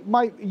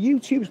 My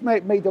YouTube's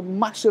made a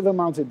massive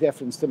amount of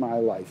difference to my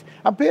life.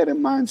 And bear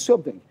in mind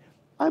something,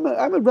 I'm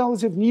a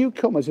relative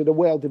newcomer to the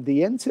world of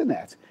the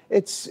internet.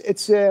 It's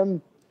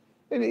you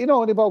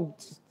know, in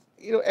about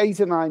 8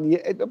 or 9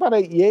 years, about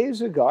 8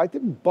 years ago, I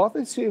didn't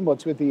bother too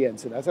much with the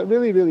internet. I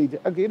really,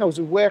 you know, I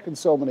was working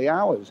so many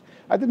hours.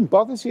 I didn't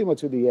bother too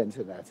much with the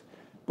internet.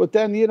 But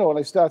then, you know, when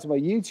I started my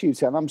YouTube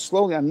channel, I'm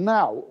slowly, and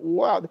now,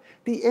 wow,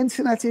 the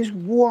internet is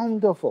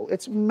wonderful.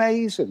 It's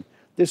amazing.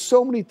 There's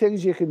so many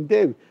things you can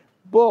do.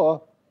 But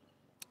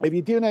if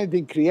you're doing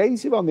anything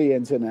creative on the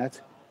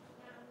internet,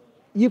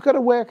 you've got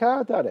to work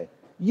hard at it.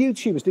 The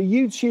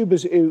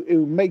YouTubers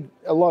who make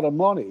a lot of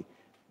money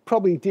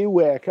probably do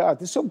work hard.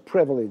 There's some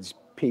privileged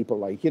people,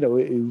 like, you know,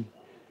 who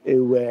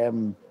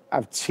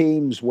have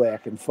teams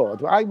working for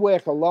them. I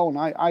work alone.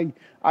 I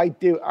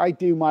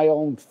do my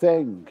own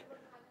thing.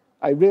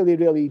 I really,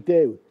 really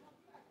do.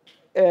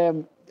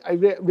 I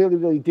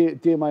really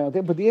do my own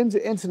thing. But the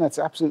internet's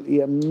absolutely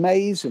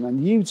amazing.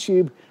 And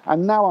YouTube,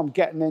 and now I'm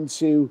getting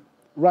into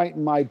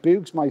writing my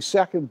books. My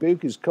second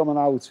book is coming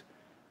out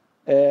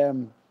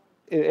in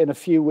a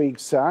few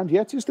weeks' time.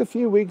 Yeah, just a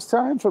few weeks'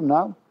 time from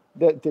now.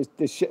 The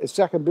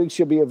second book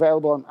should be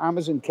available on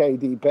Amazon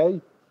KDP.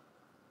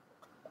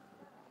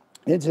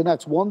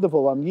 Internet's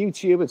wonderful. On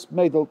YouTube, it's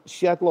made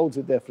shed loads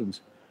of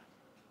difference.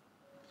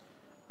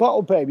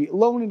 Bottle baby,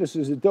 loneliness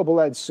is a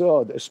double-edged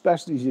sword,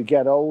 especially as you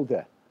get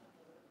older.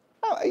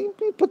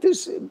 But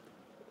there's,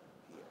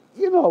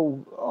 you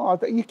know,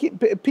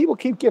 people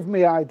keep giving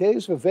me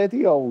ideas for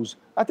videos.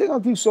 I think I'll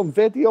do some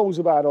videos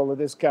about all of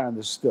this kind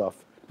of stuff.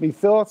 My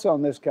thoughts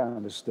on this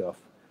kind of stuff.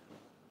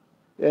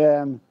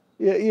 You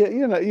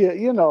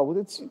know,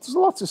 there's a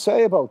lot to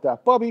say about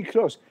that. Bobby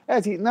Crush,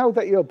 Eddie, now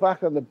that you're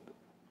back on the...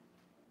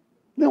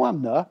 No,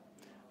 I'm not.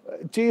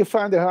 Do you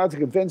find it hard to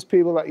convince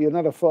people that you're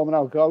not a former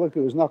alcoholic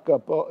who has not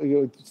got... What are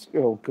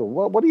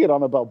you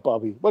on about,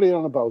 Bobby? What are you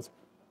on about?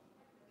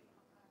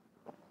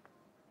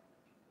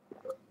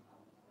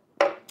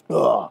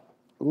 Oh,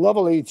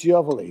 lovely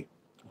jubbly.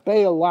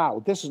 Bail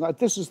loud. This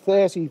is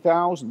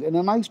 30,000 in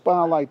a nice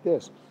bar like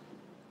this.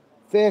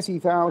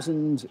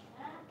 30,000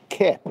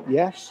 kip,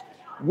 yes?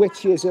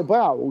 Which is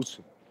about,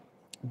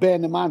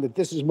 bearing in mind that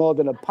this is more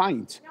than a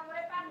pint.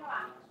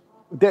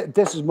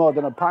 This is more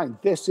than a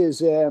pint. This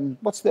is,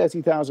 what's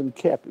 30,000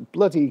 kip?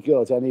 Bloody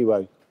good,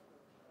 anyway.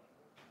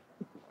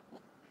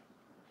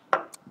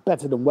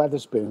 Better than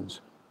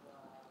Weatherspoons.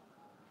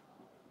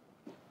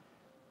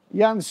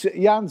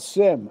 Jan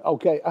Sim,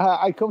 okay.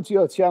 I come to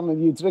your channel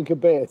and you drink a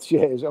beer.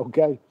 Cheers,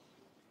 okay.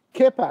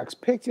 Kipax,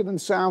 picture and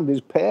sound is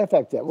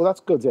perfect. Well, that's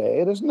good to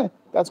hear, isn't it?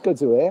 That's good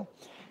to hear.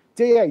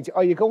 DH,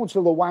 are you going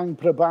to the Wang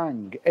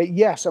Prabang?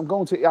 Yes,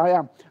 I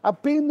am.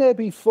 I've been there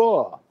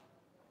before.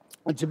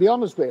 And to be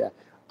honest with you,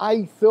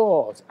 I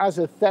thought, as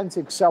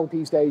authentic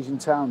Southeast Asian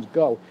towns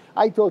go,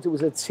 I thought it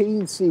was a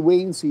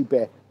teensy-weensy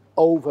bit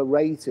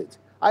overrated.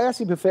 I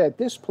actually preferred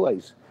this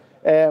place.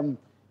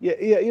 You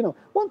know,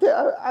 one thing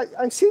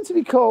I seem to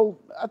recall,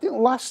 I think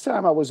last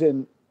time I was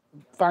in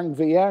Vang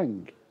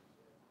Vieng,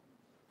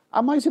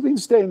 I might have been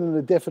staying in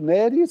a different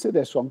area to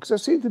this one, because I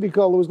seem to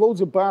recall there was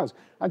loads of bars.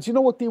 And do you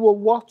know what they were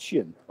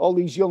watching, all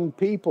these young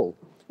people,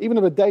 even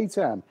in the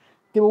daytime?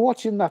 They were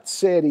watching that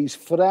series,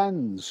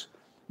 Friends.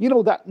 You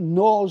know, that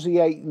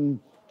nauseating,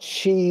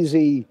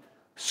 cheesy,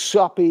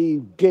 soppy,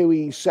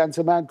 gooey,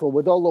 sentimental,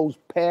 with all those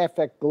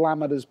perfect,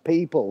 glamorous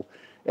people.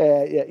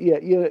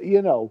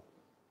 You know,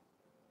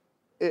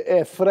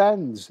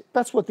 Friends.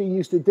 That's what they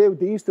used to do.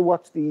 They used to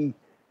watch the,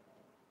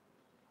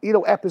 you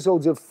know,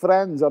 episodes of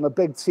Friends on a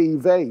big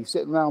TV,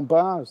 sitting around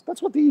bars.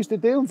 That's what they used to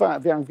do in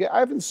Vang Vieng. I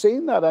haven't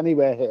seen that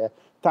anywhere here,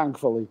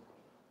 thankfully.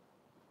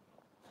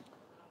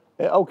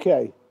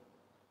 Okay.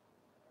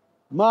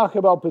 Mark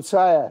about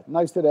Pattaya.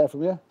 Nice to hear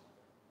from you.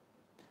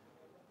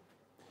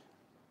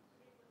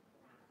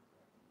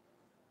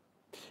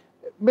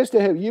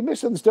 Mr. Who, you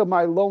misunderstood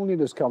my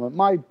loneliness comment.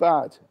 My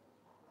bad.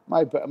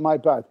 My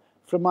bad.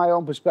 From my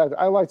own perspective,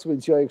 I like to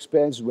enjoy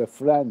experiences with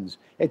friends.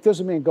 It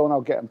doesn't mean going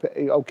out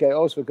getting okay.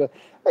 Also, good.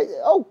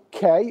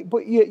 Okay,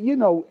 but you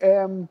know,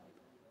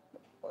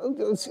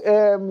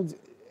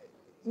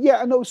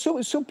 yeah, I know.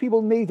 Some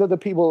people need other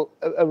people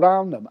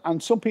around them,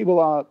 and some people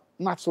are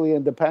naturally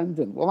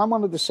independent. Well, I'm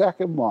one of the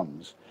second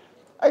ones.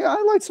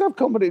 I like to have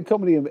company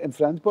in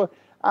friends, but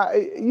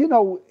you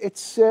know,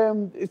 it's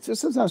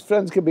sometimes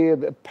friends can be a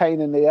pain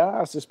in the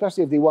ass,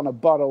 especially if they want to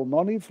borrow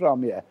money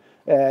from you.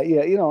 Yeah,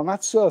 you know, and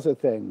that sort of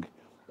thing.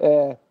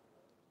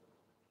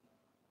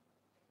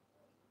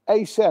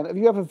 Sen, have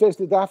you ever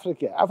visited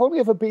Africa? I've only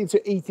ever been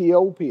to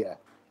Ethiopia.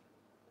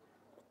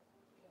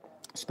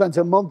 Spent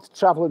a month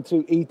traveling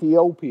through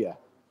Ethiopia.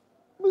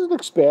 It was an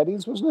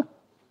experience, wasn't it?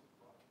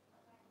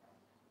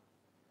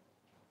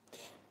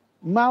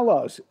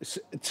 Malos,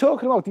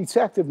 talking about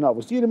detective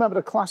novels, do you remember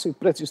the classic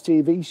British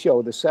TV show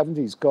of the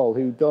 70s called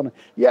Who Done It?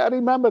 Yeah, I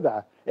remember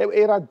that.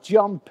 It had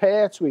John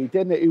Pertwee,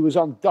 didn't it? Who was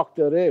on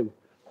Doctor Who.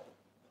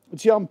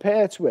 John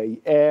Pertwee,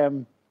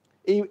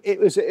 it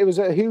was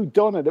a Who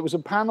Done It. It was a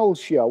panel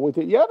show with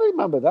it. Yeah, I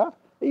remember that.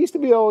 It used to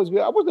be always.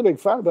 I wasn't a big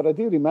fan, but I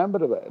do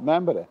remember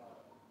it.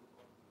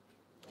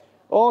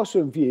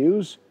 Awesome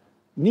views.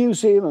 New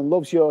Zealand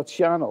loves your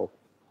channel.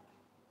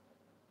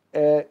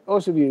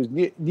 Awesome views.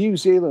 New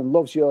Zealand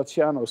loves your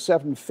channel.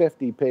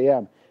 7:50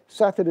 p.m.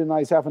 Saturday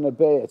night having a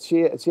beer.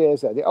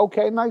 Cheers, Eddie.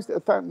 Okay, nice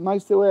to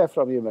hear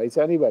from you, mate.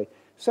 Anyway,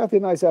 Saturday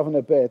night having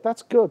a beer.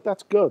 That's good.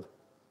 That's good.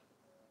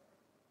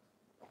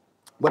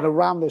 When I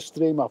ram this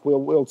stream up,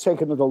 we'll take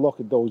another look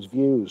at those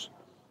views.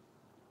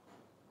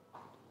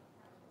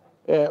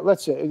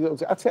 Let's see.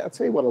 I'll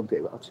tell you what I'll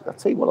do.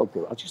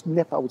 I'll just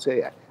nip out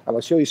here and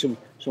I'll show you some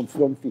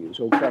front views.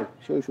 Okay,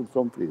 show you some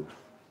front views.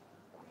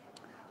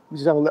 We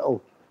just have a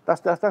little.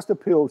 That's the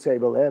pool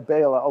table there,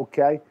 Baylor.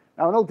 Okay.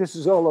 Now I know this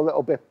is all a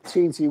little bit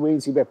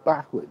teensy-weensy, bit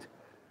backward,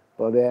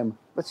 but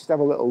let's just have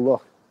a little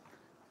look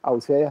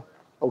out here.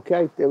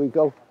 Okay, there we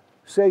go.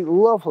 See,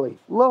 lovely,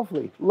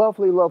 lovely,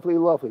 lovely, lovely,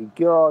 lovely,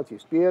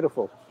 gorgeous,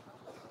 beautiful.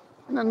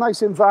 And a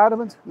nice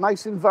environment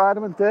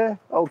there.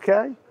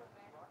 Okay.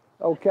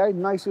 Okay,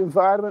 nice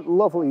environment,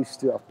 lovely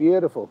stuff,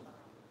 beautiful.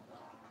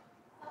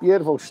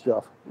 Beautiful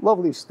stuff,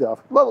 lovely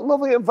stuff,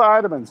 lovely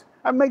environment.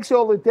 And makes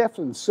all the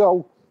difference.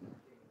 So,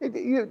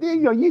 you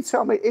know, you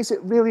tell me, is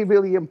it really,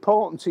 really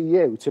important to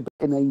you to be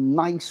in a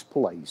nice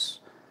place,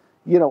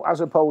 you know, as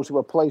opposed to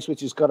a place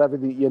which has got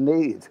everything you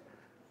need?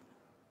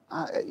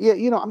 Yeah,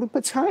 you know, I mean,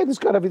 Pattaya has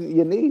got everything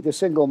you need a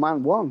single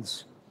man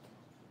wants.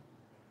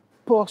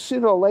 But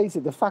sooner or later,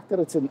 the fact that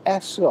it's an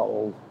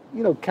S-hole,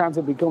 you know, kind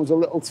of becomes a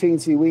little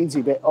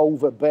teensy-weensy bit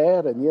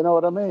overbearing, you know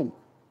what I mean?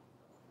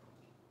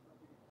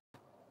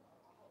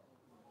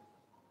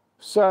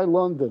 South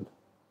London.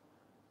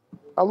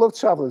 I love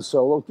travelling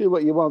solo. Do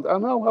what you want. I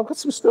know, I've got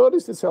some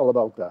stories to tell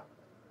about that.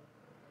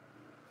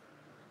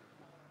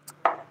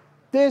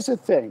 There's a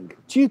thing.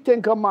 Do you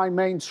think on my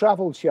main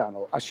travel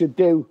channel I should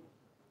do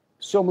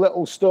some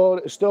little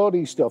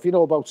story stuff, you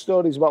know, about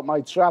stories about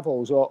my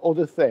travels or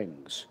other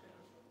things?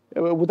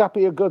 Would that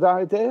be a good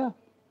idea?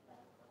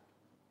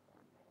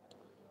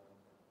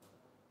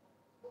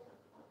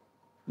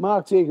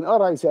 Mark Teagan,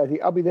 all right,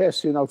 Eddie, I'll be there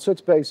soon. I'll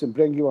touch base and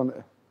bring you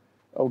on.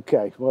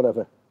 Okay,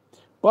 whatever.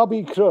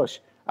 Bobby Crush,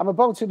 I'm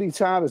about to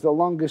retire as the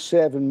longest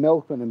serving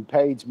milkman in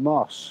Page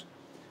Moss.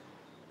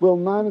 Will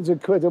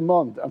 900 quid a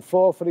month and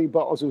 4 free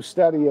bottles of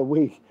steady a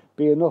week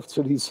be enough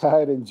to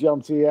retire in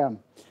John TM?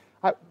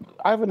 I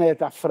haven't heard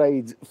that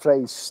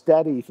phrase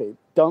steady for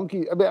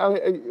donkey. I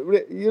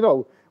mean, you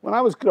know, when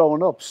I was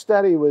growing up,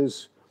 steady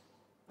was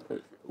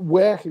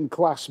working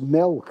class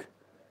milk,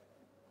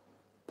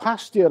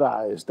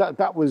 pasteurized.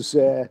 That was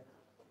a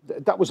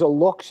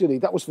luxury.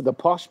 That was for the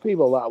posh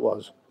people. That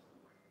was.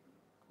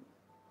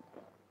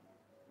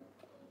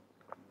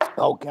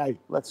 Okay,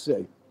 let's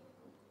see.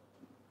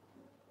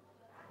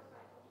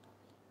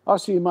 I'll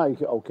see you,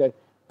 Mike. Okay,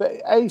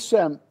 but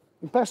ASM,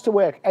 best to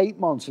work 8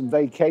 months and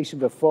vacation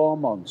for 4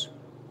 months.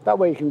 That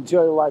way you can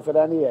enjoy life at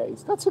any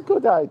age. That's a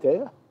good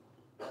idea.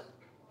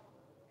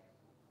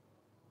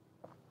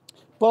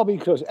 Bobby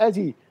Cross,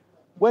 Eddie,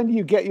 when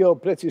you get your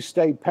British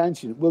state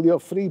pension, will your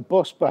free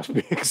bus pass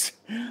be?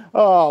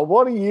 Oh,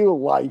 what are you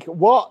like?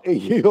 What are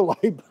you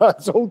like? I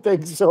don't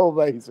think so,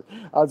 mate.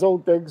 I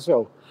don't think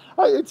so.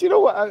 Do you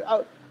know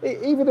what?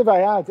 Even if I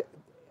had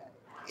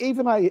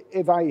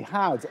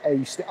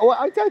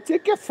I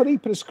did get free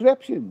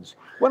prescriptions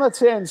when I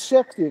turned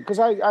 60, because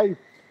I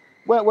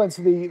went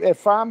to the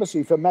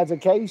pharmacy for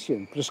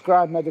medication,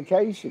 prescribed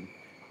medication.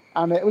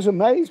 And it was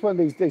amazed when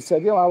they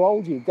said, you know, how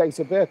old are you, date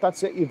of birth,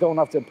 that's it, you don't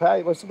have to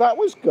pay. So that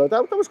was good.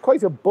 That was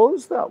quite a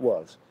buzz, that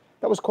was.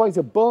 That was quite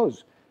a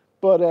buzz.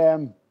 But,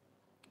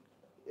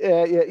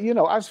 you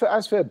know, as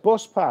for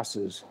bus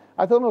passes,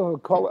 I don't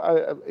know,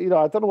 you know,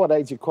 I don't know what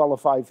age you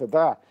qualify for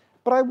that.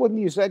 But I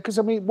wouldn't use that, because,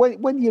 I mean,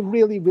 when you're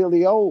really,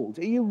 really old,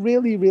 are you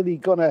really, really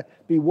going to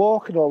be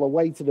walking all the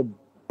way to the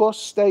bus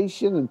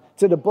station and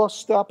to the bus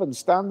stop and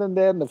standing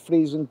there in the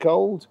freezing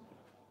cold?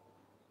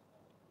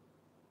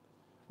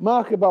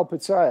 Mark about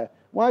Pattaya,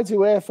 why do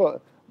the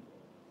earphones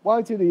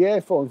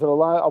for a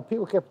while? Oh,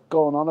 people kept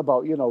going on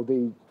about, you know,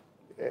 they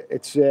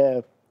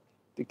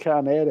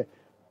can't hear it.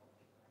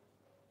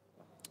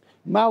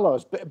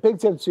 Malos, big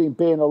difference between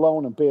being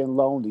alone and being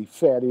lonely,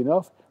 fair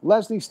enough.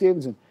 Leslie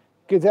Stevenson,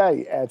 good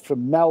day, Ed,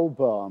 from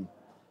Melbourne.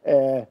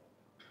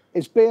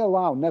 Is Bay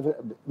Lau never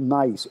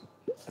nice?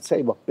 I'd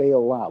say what, Bay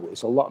Lau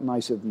is a lot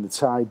nicer than the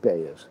Thai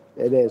Bayers.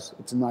 It is,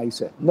 it's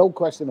nicer, no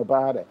question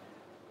about it.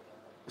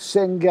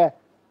 Singer,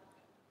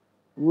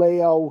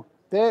 Leo,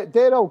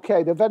 they're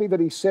okay. They're very,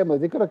 very similar.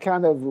 They've got a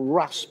kind of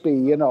raspy,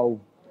 you know,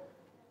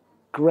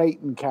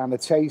 grating kind of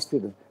taste to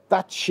them.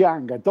 That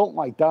Chang, I don't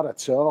like that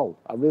at all.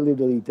 I really,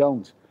 really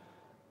don't.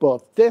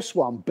 But this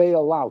one,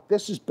 Bail Out,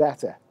 this is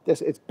better.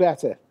 It's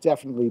better,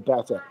 definitely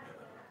better.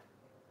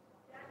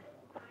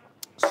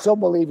 Some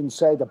will even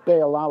say that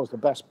Bail Out is the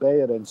best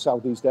beer in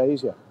Southeast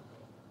Asia.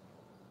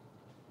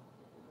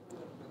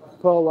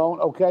 Paul Owen,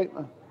 okay.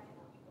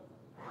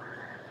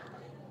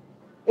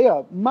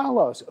 Yeah,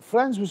 Malos,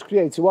 Friends was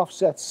created to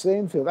offset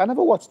Seinfeld. I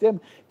never watched him.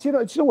 Do you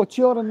know what?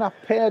 During that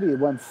period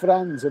when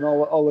Friends and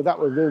all of that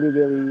were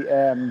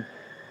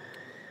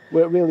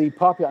really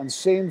popular, and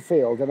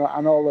Seinfeld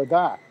and all of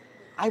that,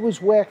 I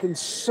was working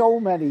so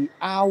many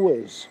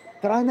hours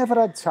that I never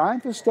had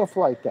time for stuff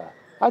like that.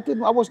 I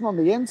wasn't on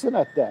the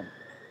internet then.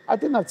 I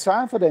didn't have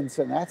time for the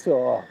internet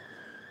or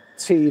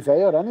TV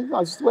or anything. I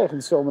was just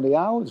working so many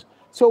hours.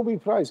 Toby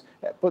Price.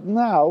 But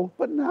now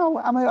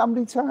I'm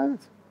retired.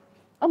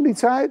 I'm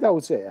retired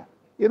out here.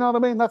 You know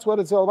what I mean? That's what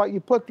it's all about. You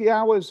put the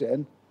hours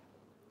in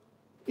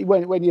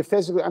when you're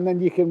physically, and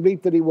then you can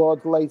reap the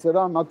reward later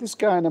on. Now, this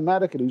guy in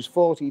America who's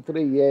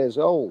 43 years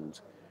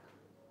old,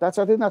 I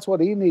think that's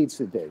what he needs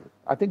to do.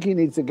 I think he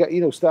needs to get,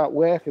 you know, start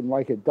working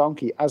like a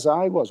donkey, as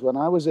I was when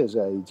I was his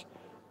age.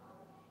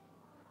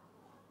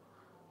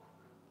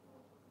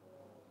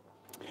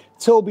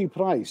 Toby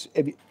Price,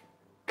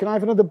 can I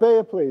have another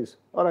beer, please?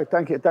 All right,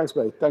 thank you. Thanks,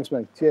 mate. Thanks,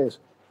 mate. Cheers.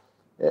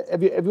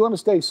 If you want to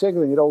stay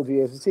single in your older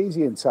years, it's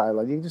easy in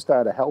Thailand. You can just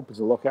hire a helper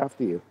to look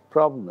after you.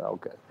 Problem?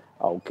 Okay.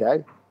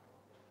 Okay.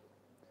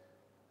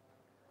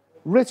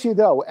 Richard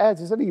O, Ed,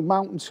 is there any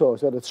mountain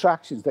tours or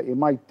attractions that you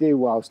might do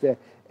whilst there?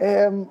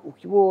 I'm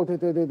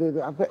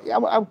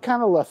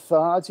kind of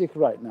lethargic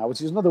right now, which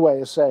is another way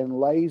of saying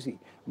lazy.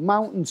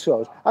 Mountain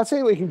tours. I'll tell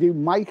you what, you can do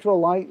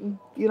micro-lighting,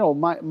 you know,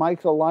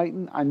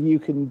 micro-lighting, and you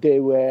can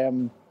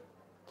do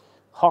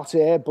hot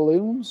air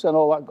balloons and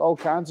all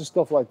kinds of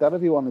stuff like that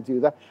if you want to do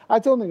that. I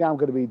don't think I'm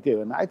going to be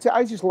doing that.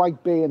 I just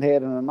like being here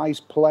in a nice,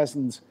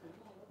 pleasant,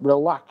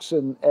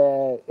 relaxing,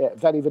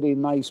 very, very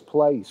nice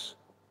place.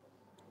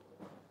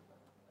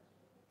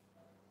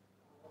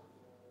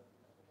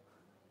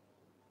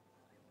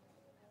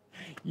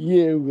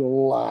 You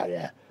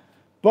liar.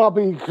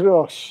 Bobby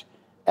Crush.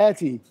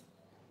 Eddie,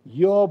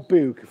 your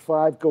book,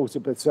 Five Go to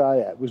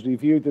Pattaya, was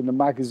reviewed in the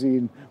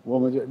magazine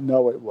Woman.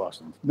 No, it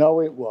wasn't.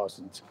 No, it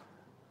wasn't.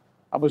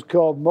 I was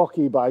called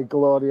Mucky by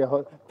Gloria.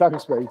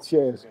 Thanks, mate.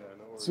 Cheers. Yeah,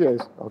 no worries.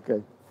 Cheers.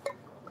 Okay.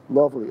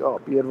 Lovely. Oh,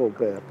 beautiful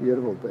bear.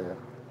 Beautiful bear.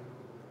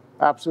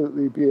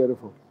 Absolutely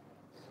beautiful.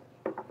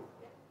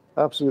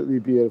 Absolutely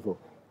beautiful.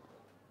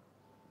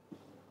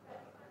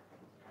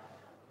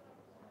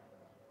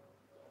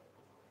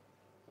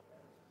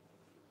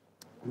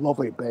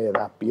 Lovely bear,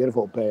 that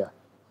beautiful bear.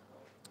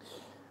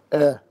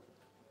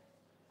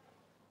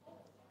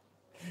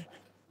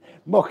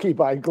 Mucky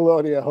by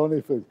Gloria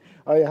Honeyford.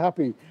 Are you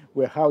happy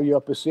with how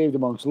you're perceived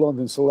amongst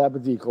London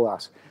celebrity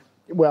class?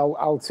 Well,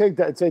 I'll take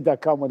that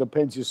comment with a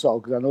pinch of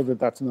salt because I know that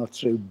that's not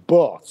true.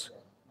 But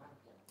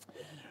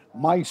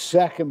my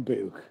second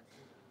book,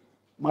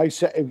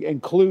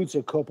 includes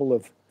a couple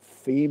of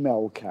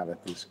female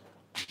characters,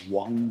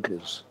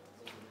 wongers.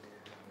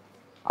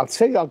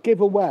 I'll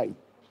give away,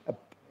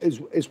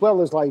 as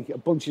well as like a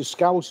bunch of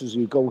scousers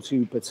who go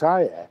to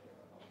Pattaya.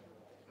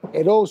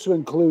 It also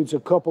includes a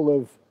couple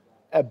of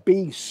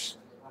obese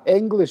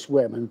English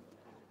women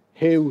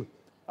who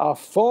are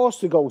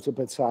forced to go to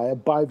Pattaya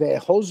by their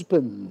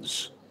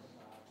husbands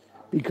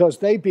because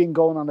they've been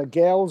going on a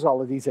girls'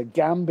 holiday to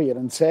Gambia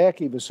and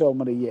Turkey for so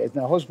many years.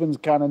 And their husbands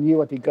kind of knew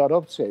what they got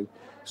up to.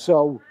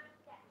 So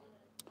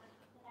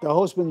the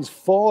husbands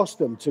forced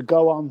them to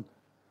go on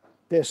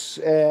this,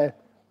 to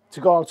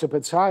go out to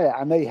Pattaya,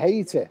 and they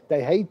hate it.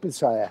 They hate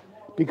Pattaya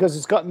because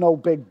it's got no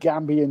big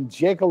Gambian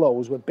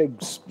gigolos with big,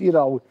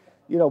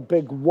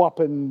 big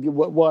whopping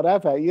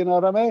whatever. You know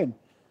what I mean?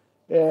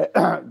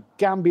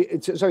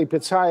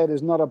 Pattaya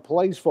is not a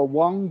place for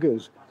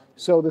wongers.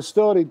 So the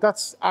story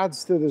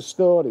adds to the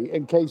story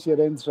in case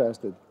you're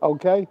interested.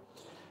 Okay.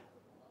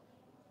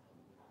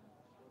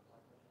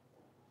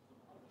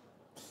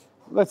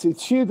 Let's see.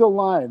 Tudor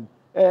Line.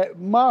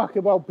 Mark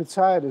about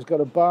Pattaya has got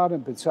a barn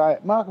in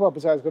Pattaya. Mark about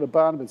Pattaya has got a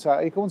barn in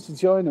Pattaya. He wants to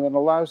join him and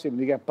allows him when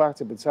you get back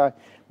to Pattaya.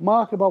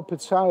 Mark about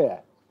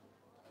Pattaya.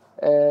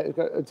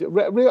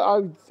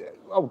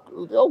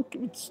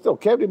 Still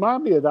can't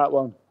remind me of that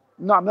one.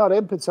 No, I'm not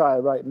in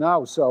Pattaya right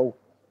now, so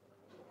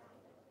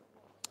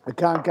I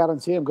can't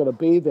guarantee I'm going to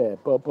be there.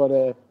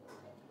 But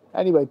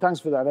anyway, thanks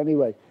for that.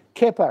 Anyway,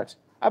 Kipax,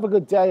 have a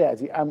good day,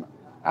 Eddie.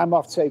 I'm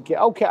off. Take care.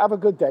 Okay, have a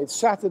good day. It's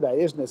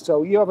Saturday, isn't it?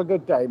 So you have a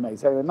good day,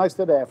 mate. Anyway, nice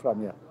to hear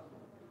from you.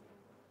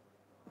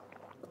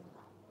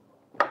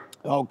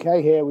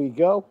 Okay, here we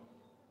go.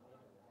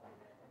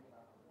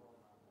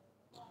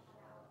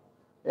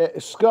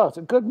 Scott,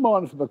 good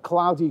morning from a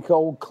cloudy,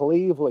 cold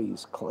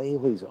Cleveland.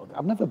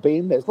 I've never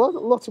been there. There's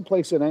lots of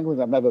places in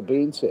England I've never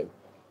been to.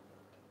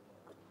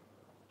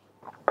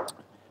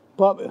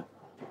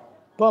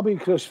 Bobby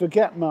Crush,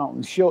 forget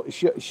mountains. Show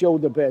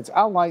the beds.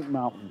 I like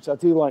mountains. I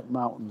do like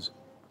mountains.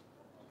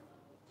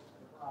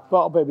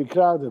 Bottle Baby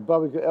Crowded.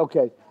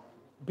 Okay.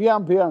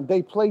 Beyond.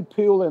 They play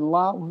pool in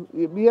Laos.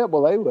 Yeah,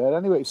 well, they were.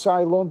 Anyway,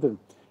 Cy London.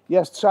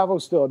 Yes, travel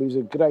stories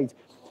are great.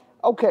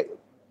 Okay.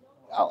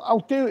 I'll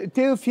do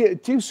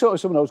sort of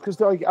some of those because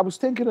like, I was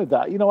thinking of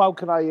that. How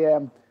can I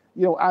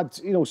add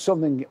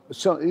something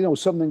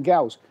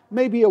else?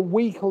 Maybe a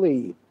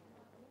weekly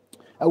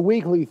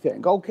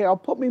thing. Okay, I'll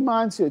put my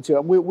mind to it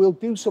and we'll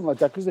do something like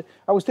that because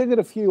I was thinking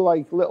a few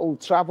like little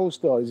travel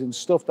stories and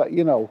stuff that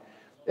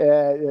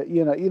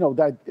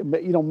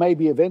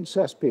maybe of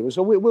interest people.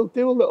 So we'll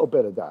do a little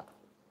bit of that.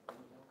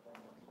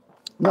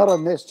 Not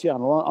on this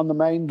channel, on the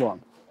main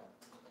one.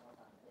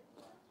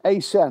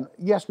 Sen,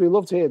 yes, we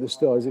love to hear the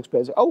stories,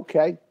 experience.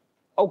 Okay,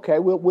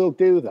 we'll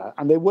do that,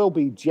 and they will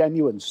be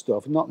genuine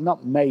stuff,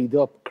 not made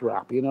up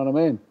crap. You know what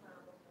I mean?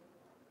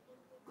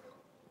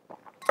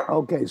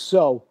 Okay,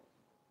 so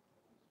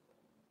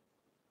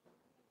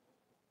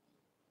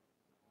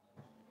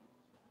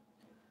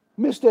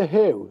Mr.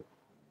 Who,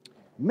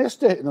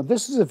 now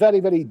this is a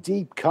very, very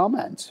deep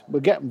comment.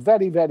 We're getting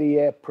very,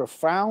 very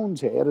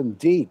profound here and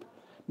deep.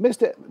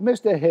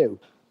 Mr. Who.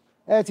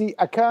 Eddie,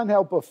 I can't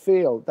help but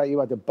feel that you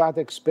had a bad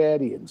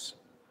experience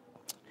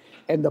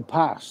in the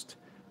past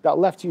that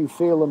left you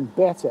feeling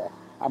bitter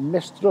and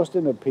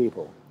mistrusting of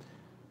people.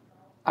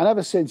 And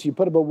ever since you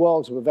put up a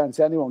wall to prevent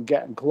anyone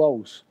getting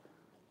close,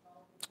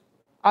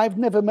 I've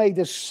never made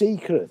a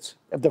secret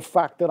of the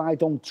fact that I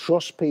don't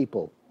trust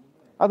people.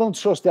 I don't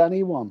trust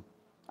anyone.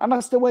 And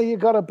that's the way you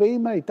got to be,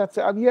 mate. That's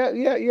right.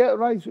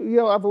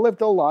 I've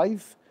lived a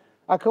life.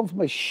 I come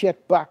from a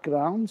shit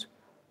background.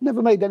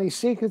 Never made any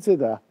secret of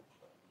that.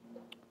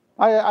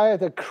 I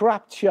had a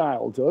crap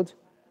childhood,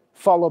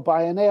 followed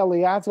by an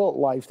early adult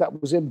life that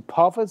was in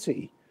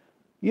poverty.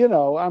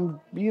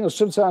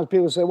 Sometimes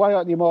people say, why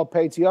aren't you more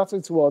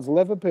patriotic towards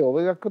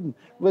Liverpool? I couldn't.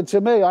 But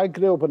to me, I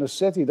grew up in a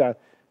city that,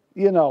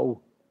 it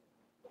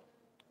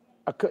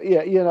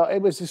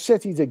was a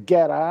city to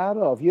get out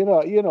of,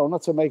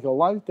 not to make a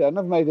life there. I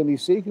never made any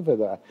secret of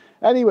that.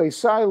 Anyway,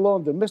 Cy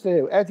London, Mr.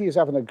 Who, Eddie is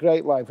having a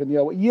great life. And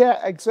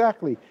yeah,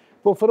 exactly.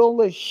 But for all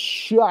this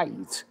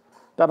shite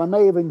that I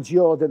may have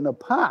endured in the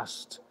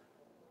past,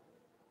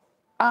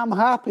 I'm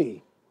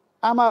happy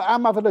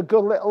I'm having a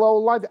good little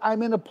old life.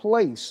 I'm in a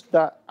place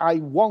that I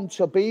want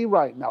to be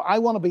right now. I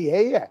want to be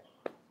here,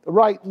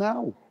 right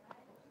now.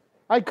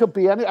 I could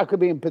be I could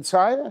be in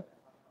Pattaya.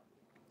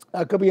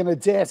 I could be in a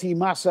dirty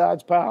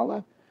massage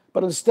parlour.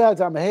 But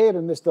instead, I'm here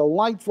in this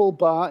delightful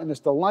bar, in this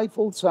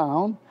delightful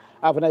town,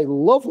 having a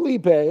lovely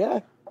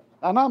beer,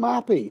 and I'm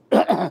happy.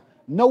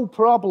 No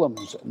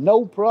problems,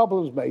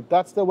 mate.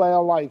 That's the way I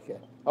like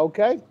it,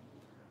 okay?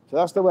 So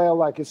that's the way I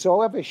like it. So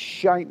however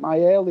shite my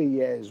early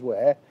years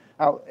were,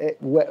 you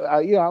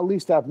know, at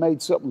least I've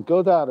made something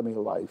good out of my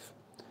life.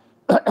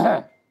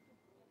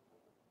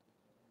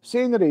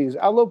 Sceneries,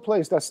 I love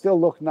places that still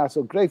look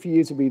natural. Great for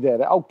you to be there.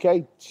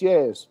 Okay,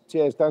 cheers.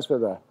 Cheers, thanks for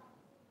that.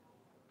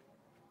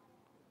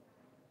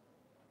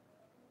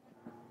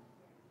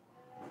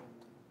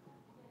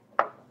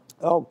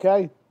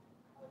 Okay.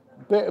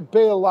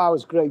 Beer Lau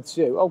is great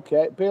too.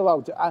 Okay, Beer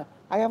Lau.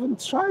 I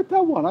haven't tried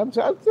that one. I'm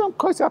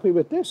quite happy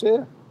with this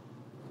here.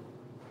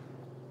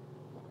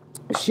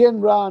 Shin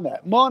Rana.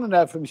 Morning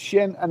there from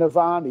Shin and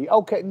Avani.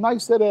 Okay,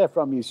 nice to hear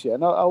from you,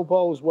 Shin. I hope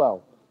all's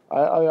well.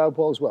 I hope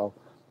all's well.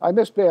 I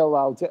miss Beer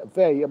Lau.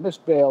 I miss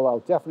Beer Lau.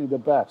 Definitely the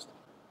best.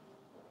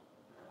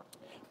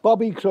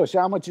 Bobby Crush,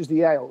 how much is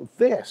the ale?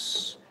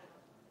 This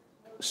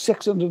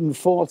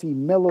 640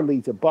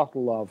 milliliter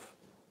bottle of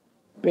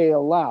Beer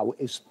Lau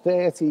is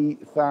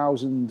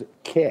 30,000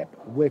 kip,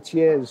 which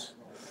is,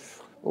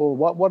 oh,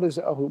 what is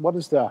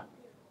that?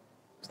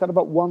 Is that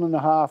about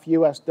 $1.5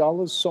 US,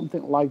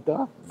 something like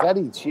that?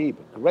 Very cheap,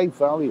 great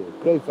value,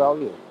 great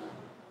value.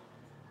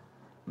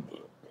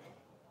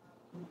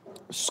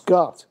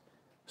 Scott,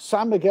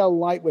 San Miguel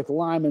Light with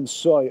lime and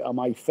soy are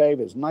my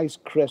favorites. Nice,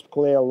 crisp,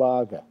 clear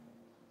lager.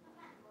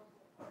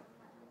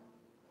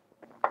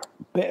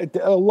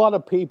 A lot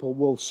of people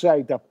will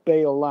say that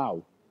Beer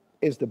Lau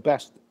is the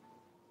best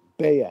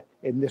beer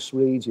in this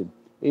region,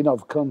 in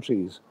other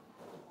countries.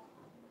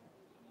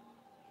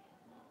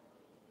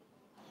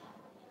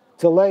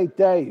 To late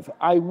Dave,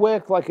 I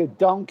worked like a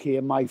donkey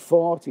in my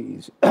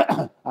 40s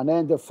and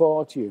earned a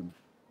fortune.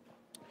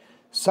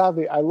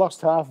 Sadly, I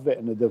lost half of it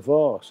in a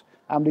divorce.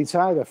 I'm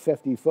retired at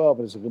 54,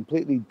 but it's a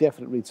completely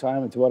different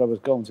retirement to what I was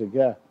going to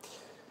get.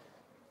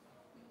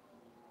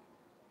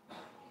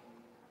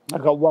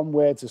 I've got one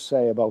word to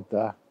say about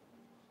that.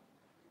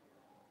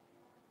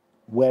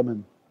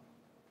 Women.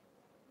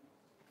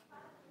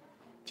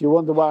 Do you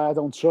wonder why I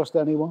don't trust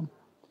anyone?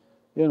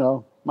 You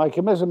know, my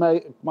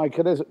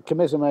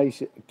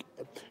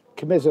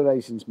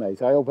commiserations,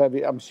 mate. I hope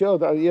I'm sure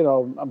that, you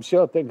know, I'm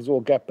sure things will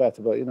get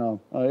better, but you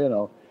know,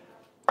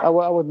 I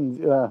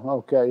wouldn't.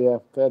 Okay, yeah,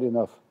 fair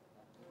enough.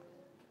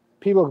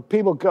 People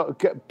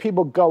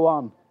go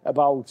on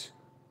about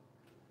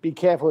be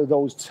careful of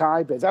those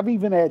Thai birds. I've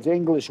even heard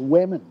English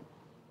women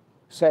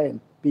saying,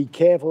 be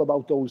careful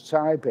about those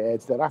Thai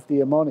birds. They're after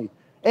your money.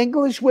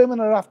 English women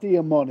are after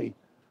your money.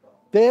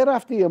 They're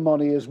after your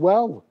money as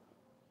well.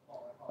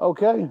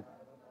 Okay.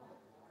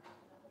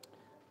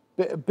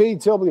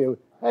 BW,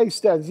 hey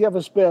Stan, do you have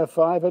a spare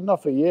fiver?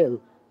 Not for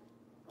you.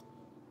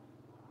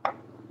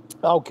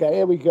 Okay,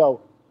 here we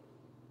go.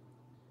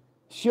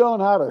 Sean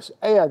Harris,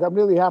 hey Ed, I'm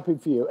really happy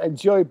for you.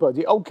 Enjoy,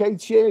 buddy. Okay,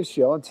 cheers,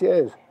 Sean.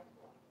 Cheers.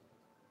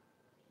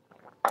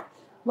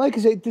 Like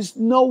I say, this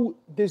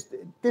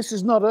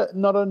is not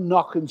a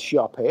knocking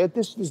shop here.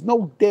 There's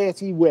no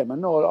dirty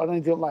women or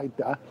anything like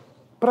that.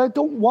 But I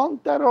don't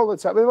want that all the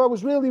time. If I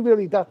was really,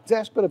 really that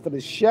desperate for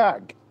the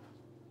shag,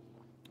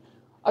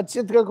 I'd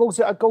go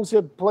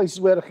to places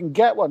where I can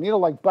get one, you know,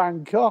 like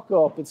Bangkok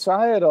or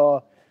Pattaya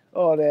or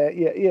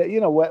you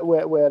know,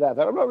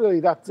 wherever. I'm not really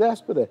that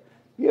desperate.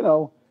 You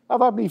know,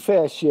 I've had my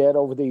fair share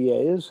over the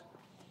years.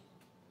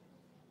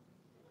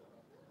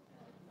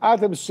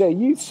 Adam say,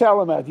 you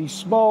tell him, Eddie,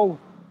 small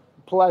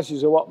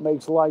pleasures are what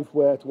makes life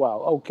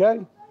worthwhile,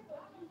 okay?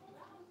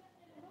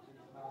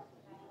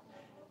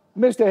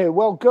 Mr. Hill,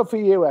 well, good for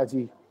you,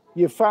 Eddie.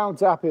 You found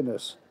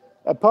happiness.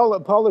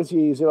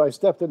 Apologies if I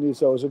stepped on your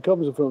toes. It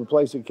comes from a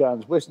place of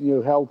kindness. Wishing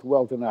you health,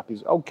 wealth, and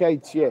happiness. Okay,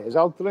 cheers.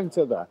 I'll drink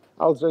to that.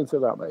 I'll drink to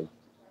that, mate.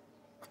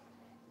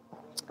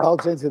 I'll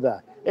drink to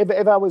that.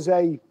 If I was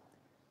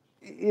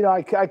you know,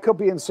 I could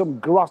be in some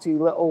grotty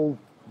little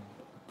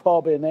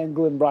pub in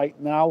England right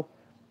now,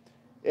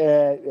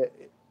 you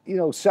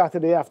know,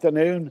 Saturday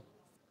afternoon,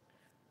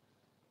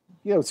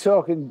 you know,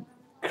 talking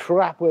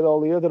crap with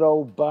all the other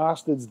old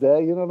bastards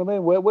there, you know what I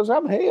mean? Whereas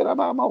I'm here,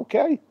 I'm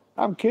okay.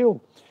 I'm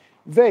cool.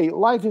 V,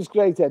 life is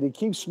great, Eddie.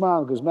 Keep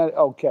smiling because,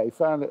 okay,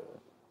 fine.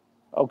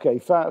 Okay,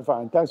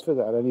 fine. Thanks for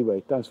that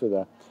anyway. Thanks for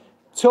that.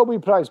 Toby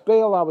Price,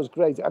 Beer Lau was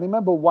great. I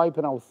remember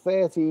wiping out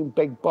 13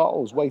 big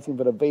bottles waiting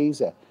for a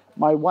visa.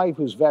 My wife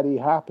was very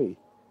happy.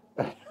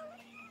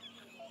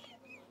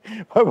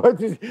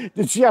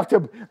 Did she have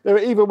to,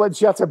 even when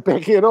she had to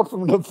pick it up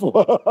from the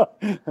floor?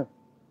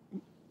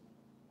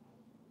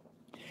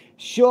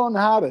 Sean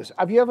Harris,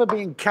 have you ever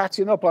been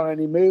catching up on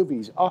any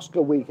movies?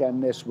 Oscar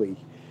weekend this week.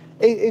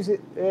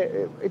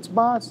 It's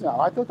March now.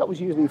 I thought that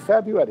was usually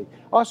February.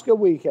 Oscar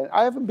weekend.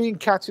 I haven't been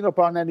catching up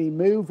on any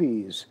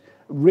movies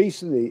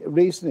recently.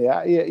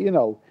 You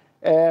know,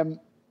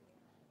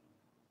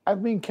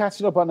 I've been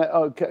catching up on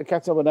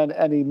catching up on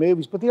any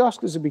movies, but the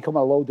Oscars have become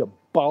a load of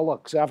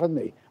bollocks, haven't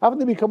they? Haven't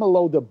they become a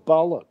load of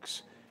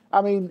bollocks?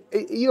 I mean,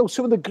 you know,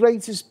 some of the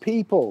greatest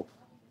people,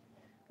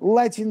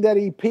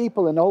 legendary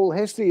people in the whole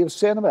history of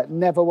cinema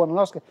never won an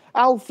Oscar.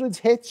 Alfred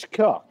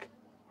Hitchcock,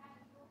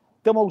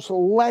 the most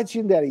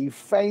legendary,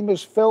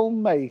 famous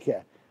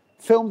filmmaker,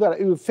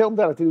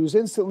 who was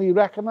instantly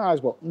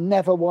recognisable,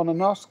 never won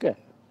an Oscar.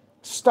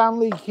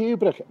 Stanley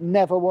Kubrick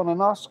never won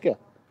an Oscar.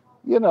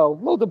 You know,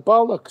 load of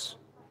bollocks.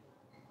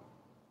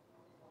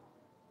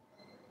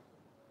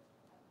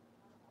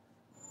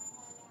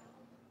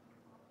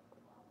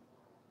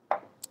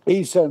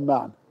 He said,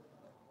 man.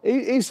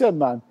 He said,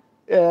 man.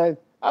 I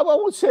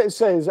won't say his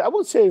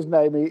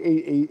name.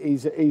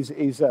 He's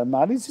a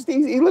man.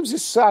 He lives a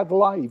sad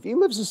life. He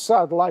lives a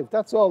sad life.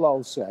 That's all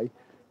I'll say.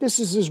 This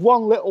is his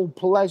one little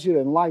pleasure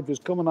in life, is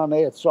coming on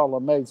here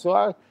trolling me.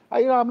 So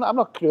I'm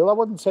not cruel. I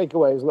wouldn't take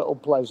away his little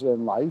pleasure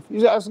in life.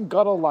 He hasn't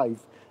got a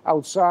life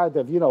outside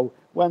of, you know,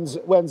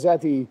 when's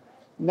Eddie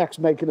next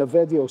making a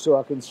video so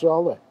I can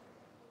troll it.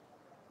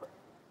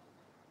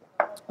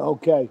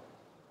 Okay.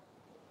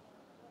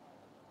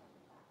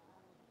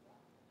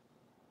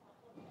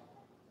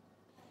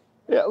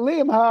 Yeah,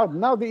 Liam Harden,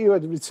 now that you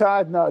had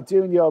retired, not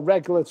doing your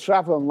regular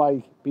travelling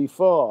like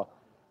before,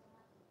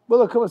 will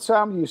there come a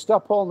time when you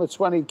stop hauling the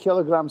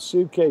 20-kilogram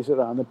suitcase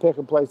around and pick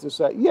a place to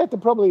stay? Yeah, they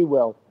probably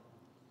will.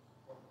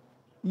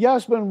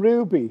 Yasmin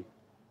Ruby.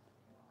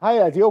 Hi,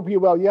 Ed. Hope you're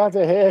well. You had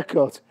a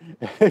haircut.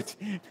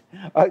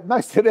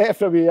 Nice to hear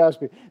from you,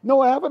 Yasmin.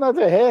 No, I haven't had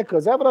a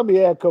haircut. I haven't had my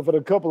haircut for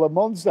a couple of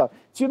months now.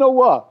 Do you know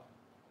what?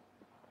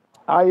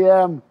 I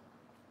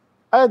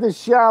had a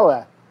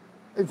shower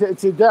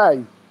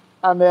today.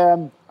 And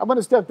when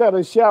I stepped out of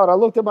the shower, I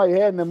looked at my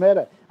hair in the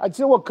mirror. And do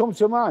you know what comes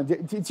to mind?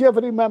 Did you ever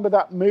remember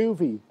that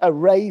movie,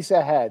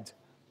 Eraserhead?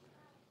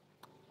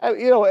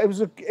 You know, it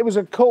was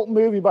a cult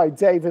movie by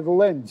David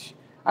Lynch.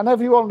 And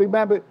everyone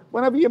remember,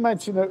 whenever you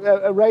mention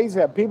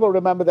Eraserhead, people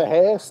remember the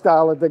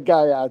hairstyle that the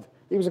guy had.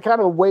 He was a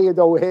kind of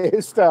weirdo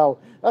hairstyle.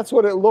 That's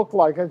what it looked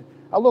like.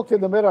 I looked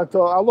in the mirror, I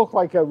thought, I look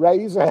like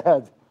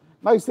Eraserhead.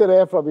 Nice to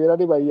hear from you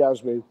anyway,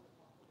 Yasmin.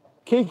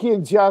 Kiki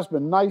and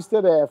Jasmine, nice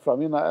to hear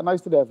from you.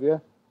 Nice to hear from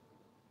you.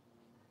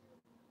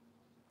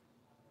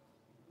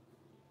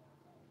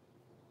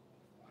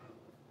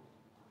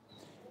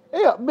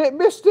 Yeah,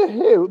 Mr.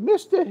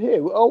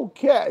 Who,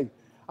 okay.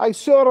 I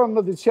saw on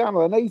another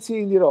channel an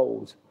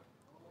 18-year-old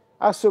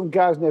asked some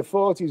guys in their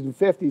 40s and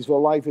 50s for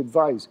life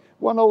advice.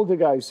 One older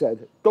guy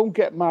said, don't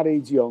get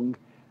married young,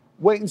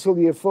 wait until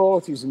you're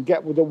 40s and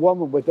get with a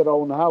woman with their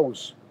own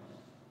house.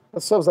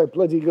 That sounds like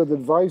bloody good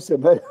advice to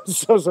me.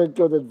 Sounds like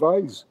good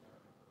advice.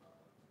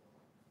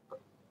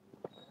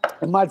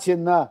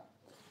 Imagine that.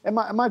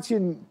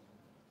 Imagine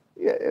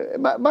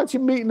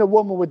meeting a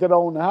woman with their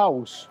own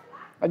house.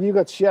 And you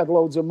got shed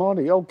loads of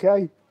money,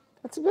 okay?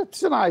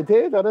 That's an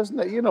idea, that isn't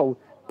it? You know,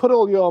 put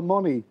all your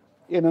money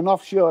in an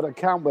offshore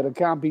account where it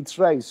can't be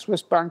traced,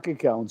 Swiss bank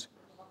account,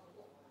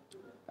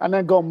 and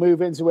then go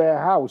move into her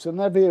house, and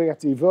never get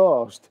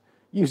divorced.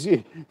 You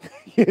see,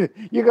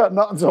 you got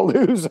nothing to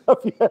lose, have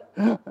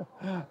you?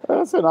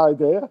 That's an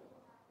idea.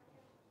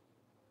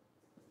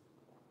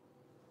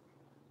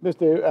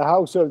 Mr. A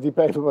house already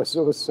paid for my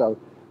suicide.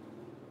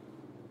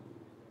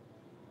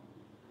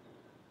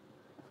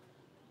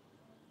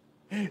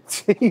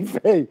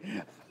 TV.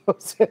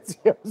 How's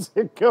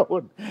it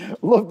going?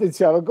 Love the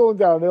channel. Going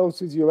downhill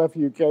since you left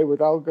UK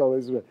with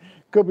alcoholism.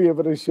 Could be a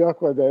bit of a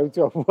shock one day.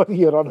 What are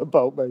you on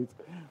about, mate?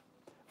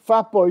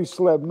 Fat Boy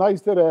Slim.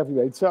 Nice to hear from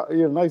you, mate.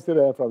 Nice to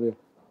hear from you.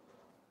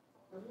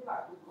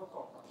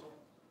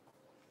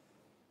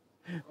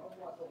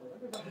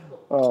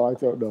 Oh, I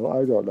don't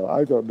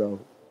know.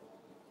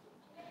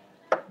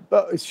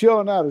 But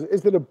Sean Adams,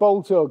 is there a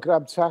bolt or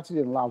grab taxi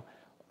in Laos?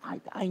 I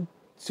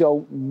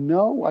don't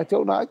know. I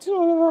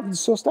haven't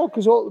sussed out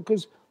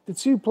because the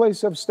two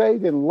places I've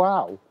stayed in,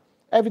 Laos,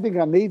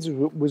 everything I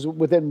needed was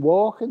within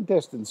walking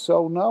distance.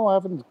 So no, I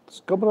haven't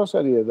come across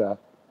any of that.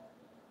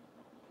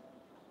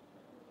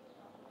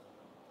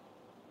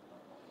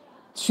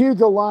 Chew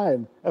the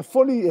Lion. A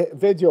funny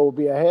video would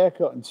be a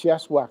haircut and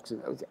chest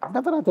waxing. I've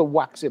never had a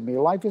wax in my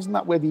life. Isn't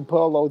that where you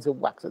pour loads of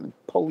wax and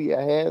pull your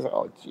hair?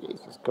 Oh,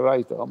 Jesus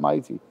Christ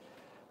almighty.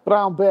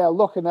 Brown Bear,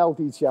 looking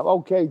healthy, chap.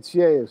 Okay,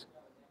 cheers.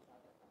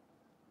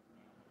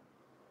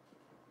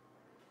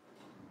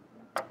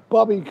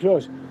 Bobby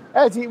Crush.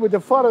 Eddie with the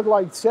forehead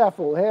like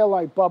Teffel, hair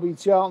like Bobby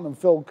Charlton and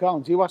Phil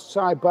Collins. You ask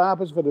Cy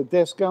Barbers for the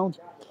discount.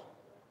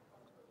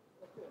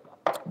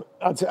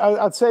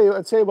 I'd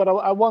say what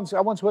I once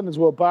went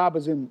into a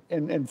barber's in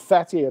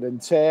Fethiye in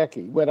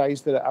Turkey, where I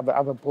used to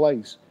have a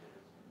place,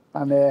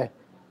 and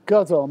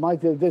God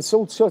Almighty, they're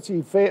so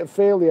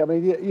touchy-feely. I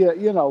mean,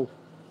 you know,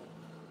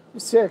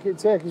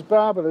 Turkish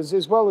barber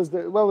as well as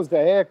the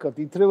haircut.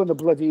 He threw in a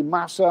bloody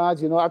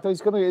massage. You know, I thought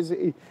he's gonna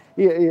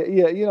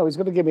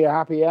give me a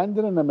happy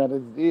ending in a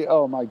minute.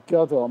 Oh my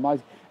God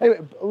Almighty.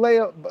 Anyway,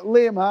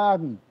 Liam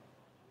Harden,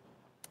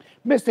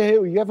 Mr.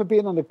 Who, you ever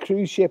been on a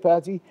cruise ship,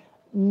 Eddie?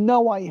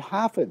 No, I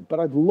haven't, but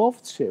I'd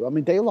love to. I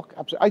mean, they look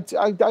absolutely.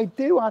 I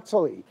do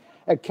actually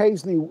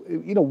occasionally,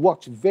 you know,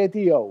 watch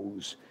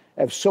videos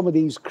of some of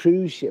these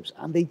cruise ships,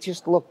 and they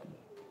just look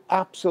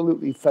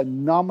absolutely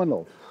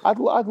phenomenal. I'd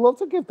love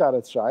to give that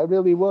a try. I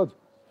really would.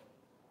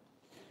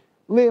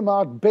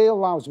 Leonard Beer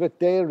Lau's a bit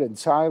dearer in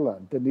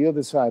Thailand than the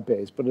other Thai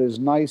beers, but it is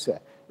nicer.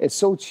 It's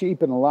so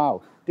cheap in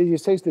Lao. Did you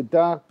taste the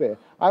dark beer?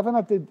 I haven't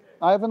had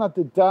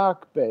the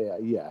dark beer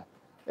yet.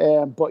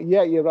 But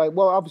yeah, you're right.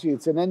 Well, obviously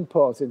it's an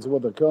import into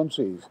other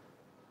countries.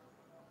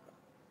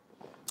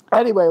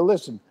 Anyway,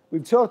 listen,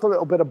 we've talked a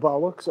little bit of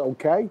bollocks,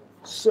 okay?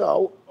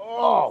 So,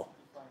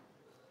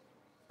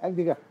 I'm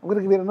going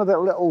to give you another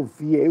little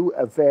view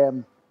of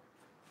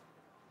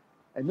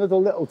another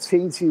little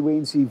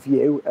teensy-weensy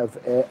view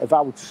of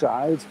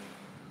outside.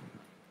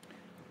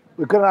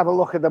 We're going to have a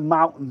look at the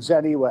mountains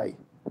anyway.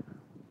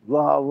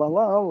 La, la,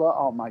 la,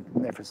 la. Oh,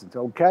 magnificent,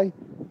 okay?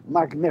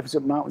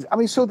 Magnificent mountains. I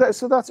mean, so that's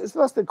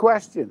the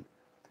question.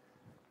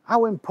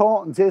 How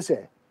important is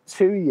it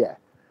to you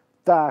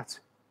that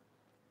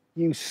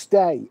you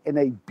stay in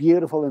a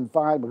beautiful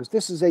environment? Because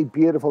this is a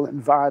beautiful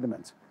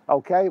environment,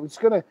 okay? We're just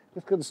gonna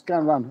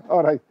scan around.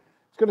 All right,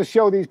 it's gonna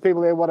show these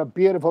people here what a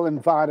beautiful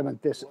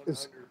environment this 100%.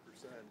 Is.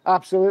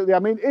 Absolutely. I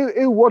mean,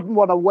 who wouldn't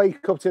want to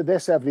wake up to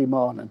this every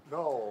morning?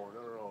 No.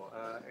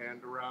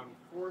 And around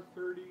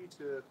 4:30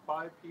 to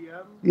 5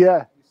 p.m.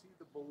 Yeah. You see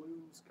the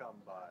balloons come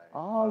by.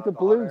 Oh, the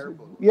balloons.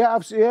 Yeah,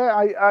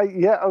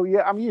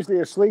 yeah. I'm usually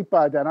asleep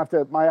by then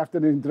after my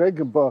afternoon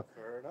drinking, but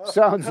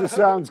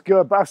sounds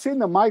good. But I've seen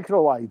the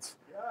microlights.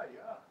 Yeah.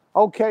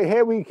 Okay,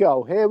 here we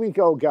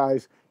go,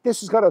 guys. This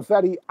has got a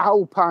very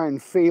alpine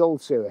feel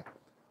to it.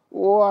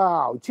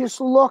 Wow,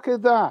 just look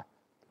at that.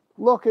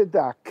 Look at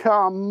that.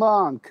 Come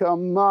on.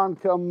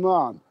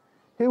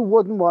 Who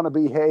wouldn't want to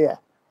be here?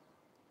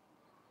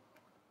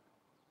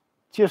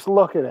 Just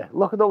look at it.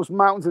 Look at those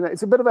mountains in it.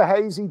 It's a bit of a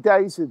hazy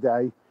day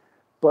today,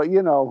 but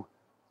you know,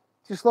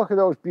 just look at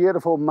those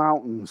beautiful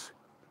mountains.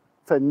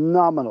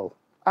 Phenomenal.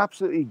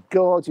 Absolutely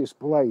gorgeous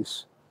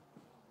place.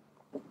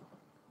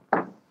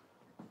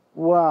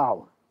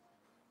 Wow.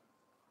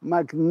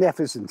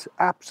 Magnificent.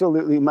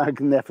 Absolutely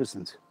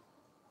magnificent.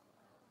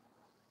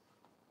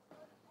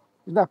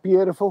 Isn't that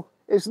beautiful?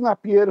 Isn't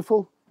that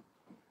beautiful?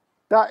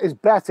 That is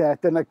better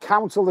than a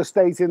council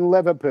estate in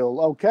Liverpool,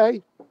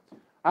 okay?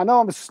 I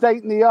know I'm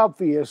stating the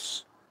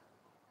obvious,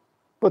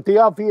 but the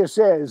obvious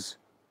is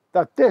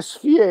that this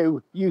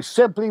view you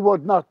simply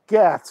would not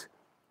get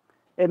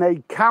in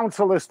a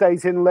council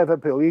estate in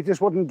Liverpool. You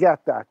just wouldn't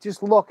get that.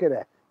 Just look at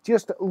it.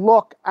 Just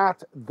look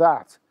at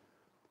that.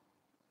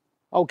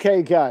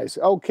 Okay, guys.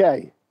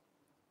 Okay.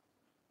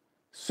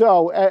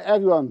 So,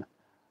 everyone.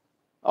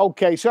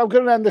 Okay, so I'm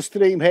going to end the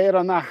stream here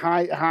on that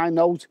high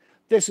note.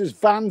 This is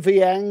Vang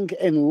Vieng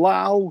in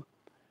Laos,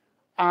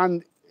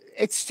 and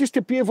it's just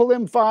a beautiful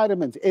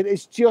environment. It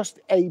is just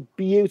a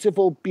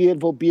beautiful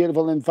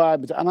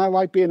environment, and I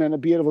like being in a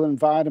beautiful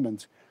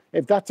environment.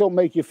 If that don't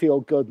make you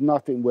feel good,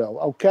 nothing will,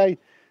 okay?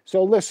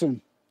 So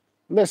listen,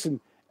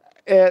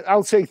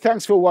 I'll say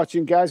thanks for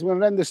watching, guys. I'm going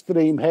to end the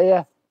stream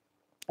here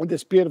in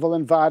this beautiful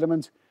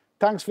environment.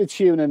 Thanks for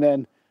tuning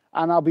in,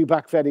 and I'll be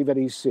back very,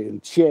 very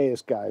soon.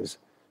 Cheers, guys.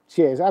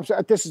 Cheers.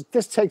 Absolutely.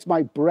 This takes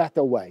my breath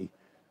away.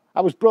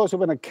 I was brought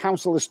up in a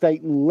council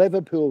estate in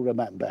Liverpool,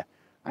 remember?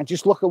 And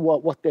just look at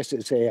what this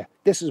is here.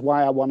 This is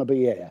why I want to be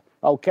here.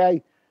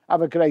 Okay?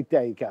 Have a great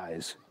day,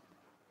 guys.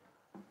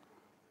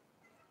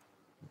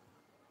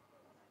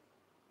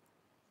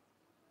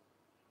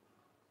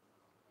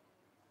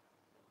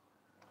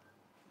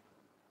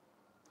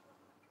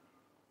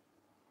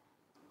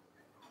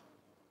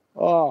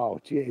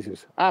 Oh,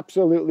 Jesus.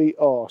 Absolutely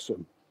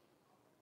awesome.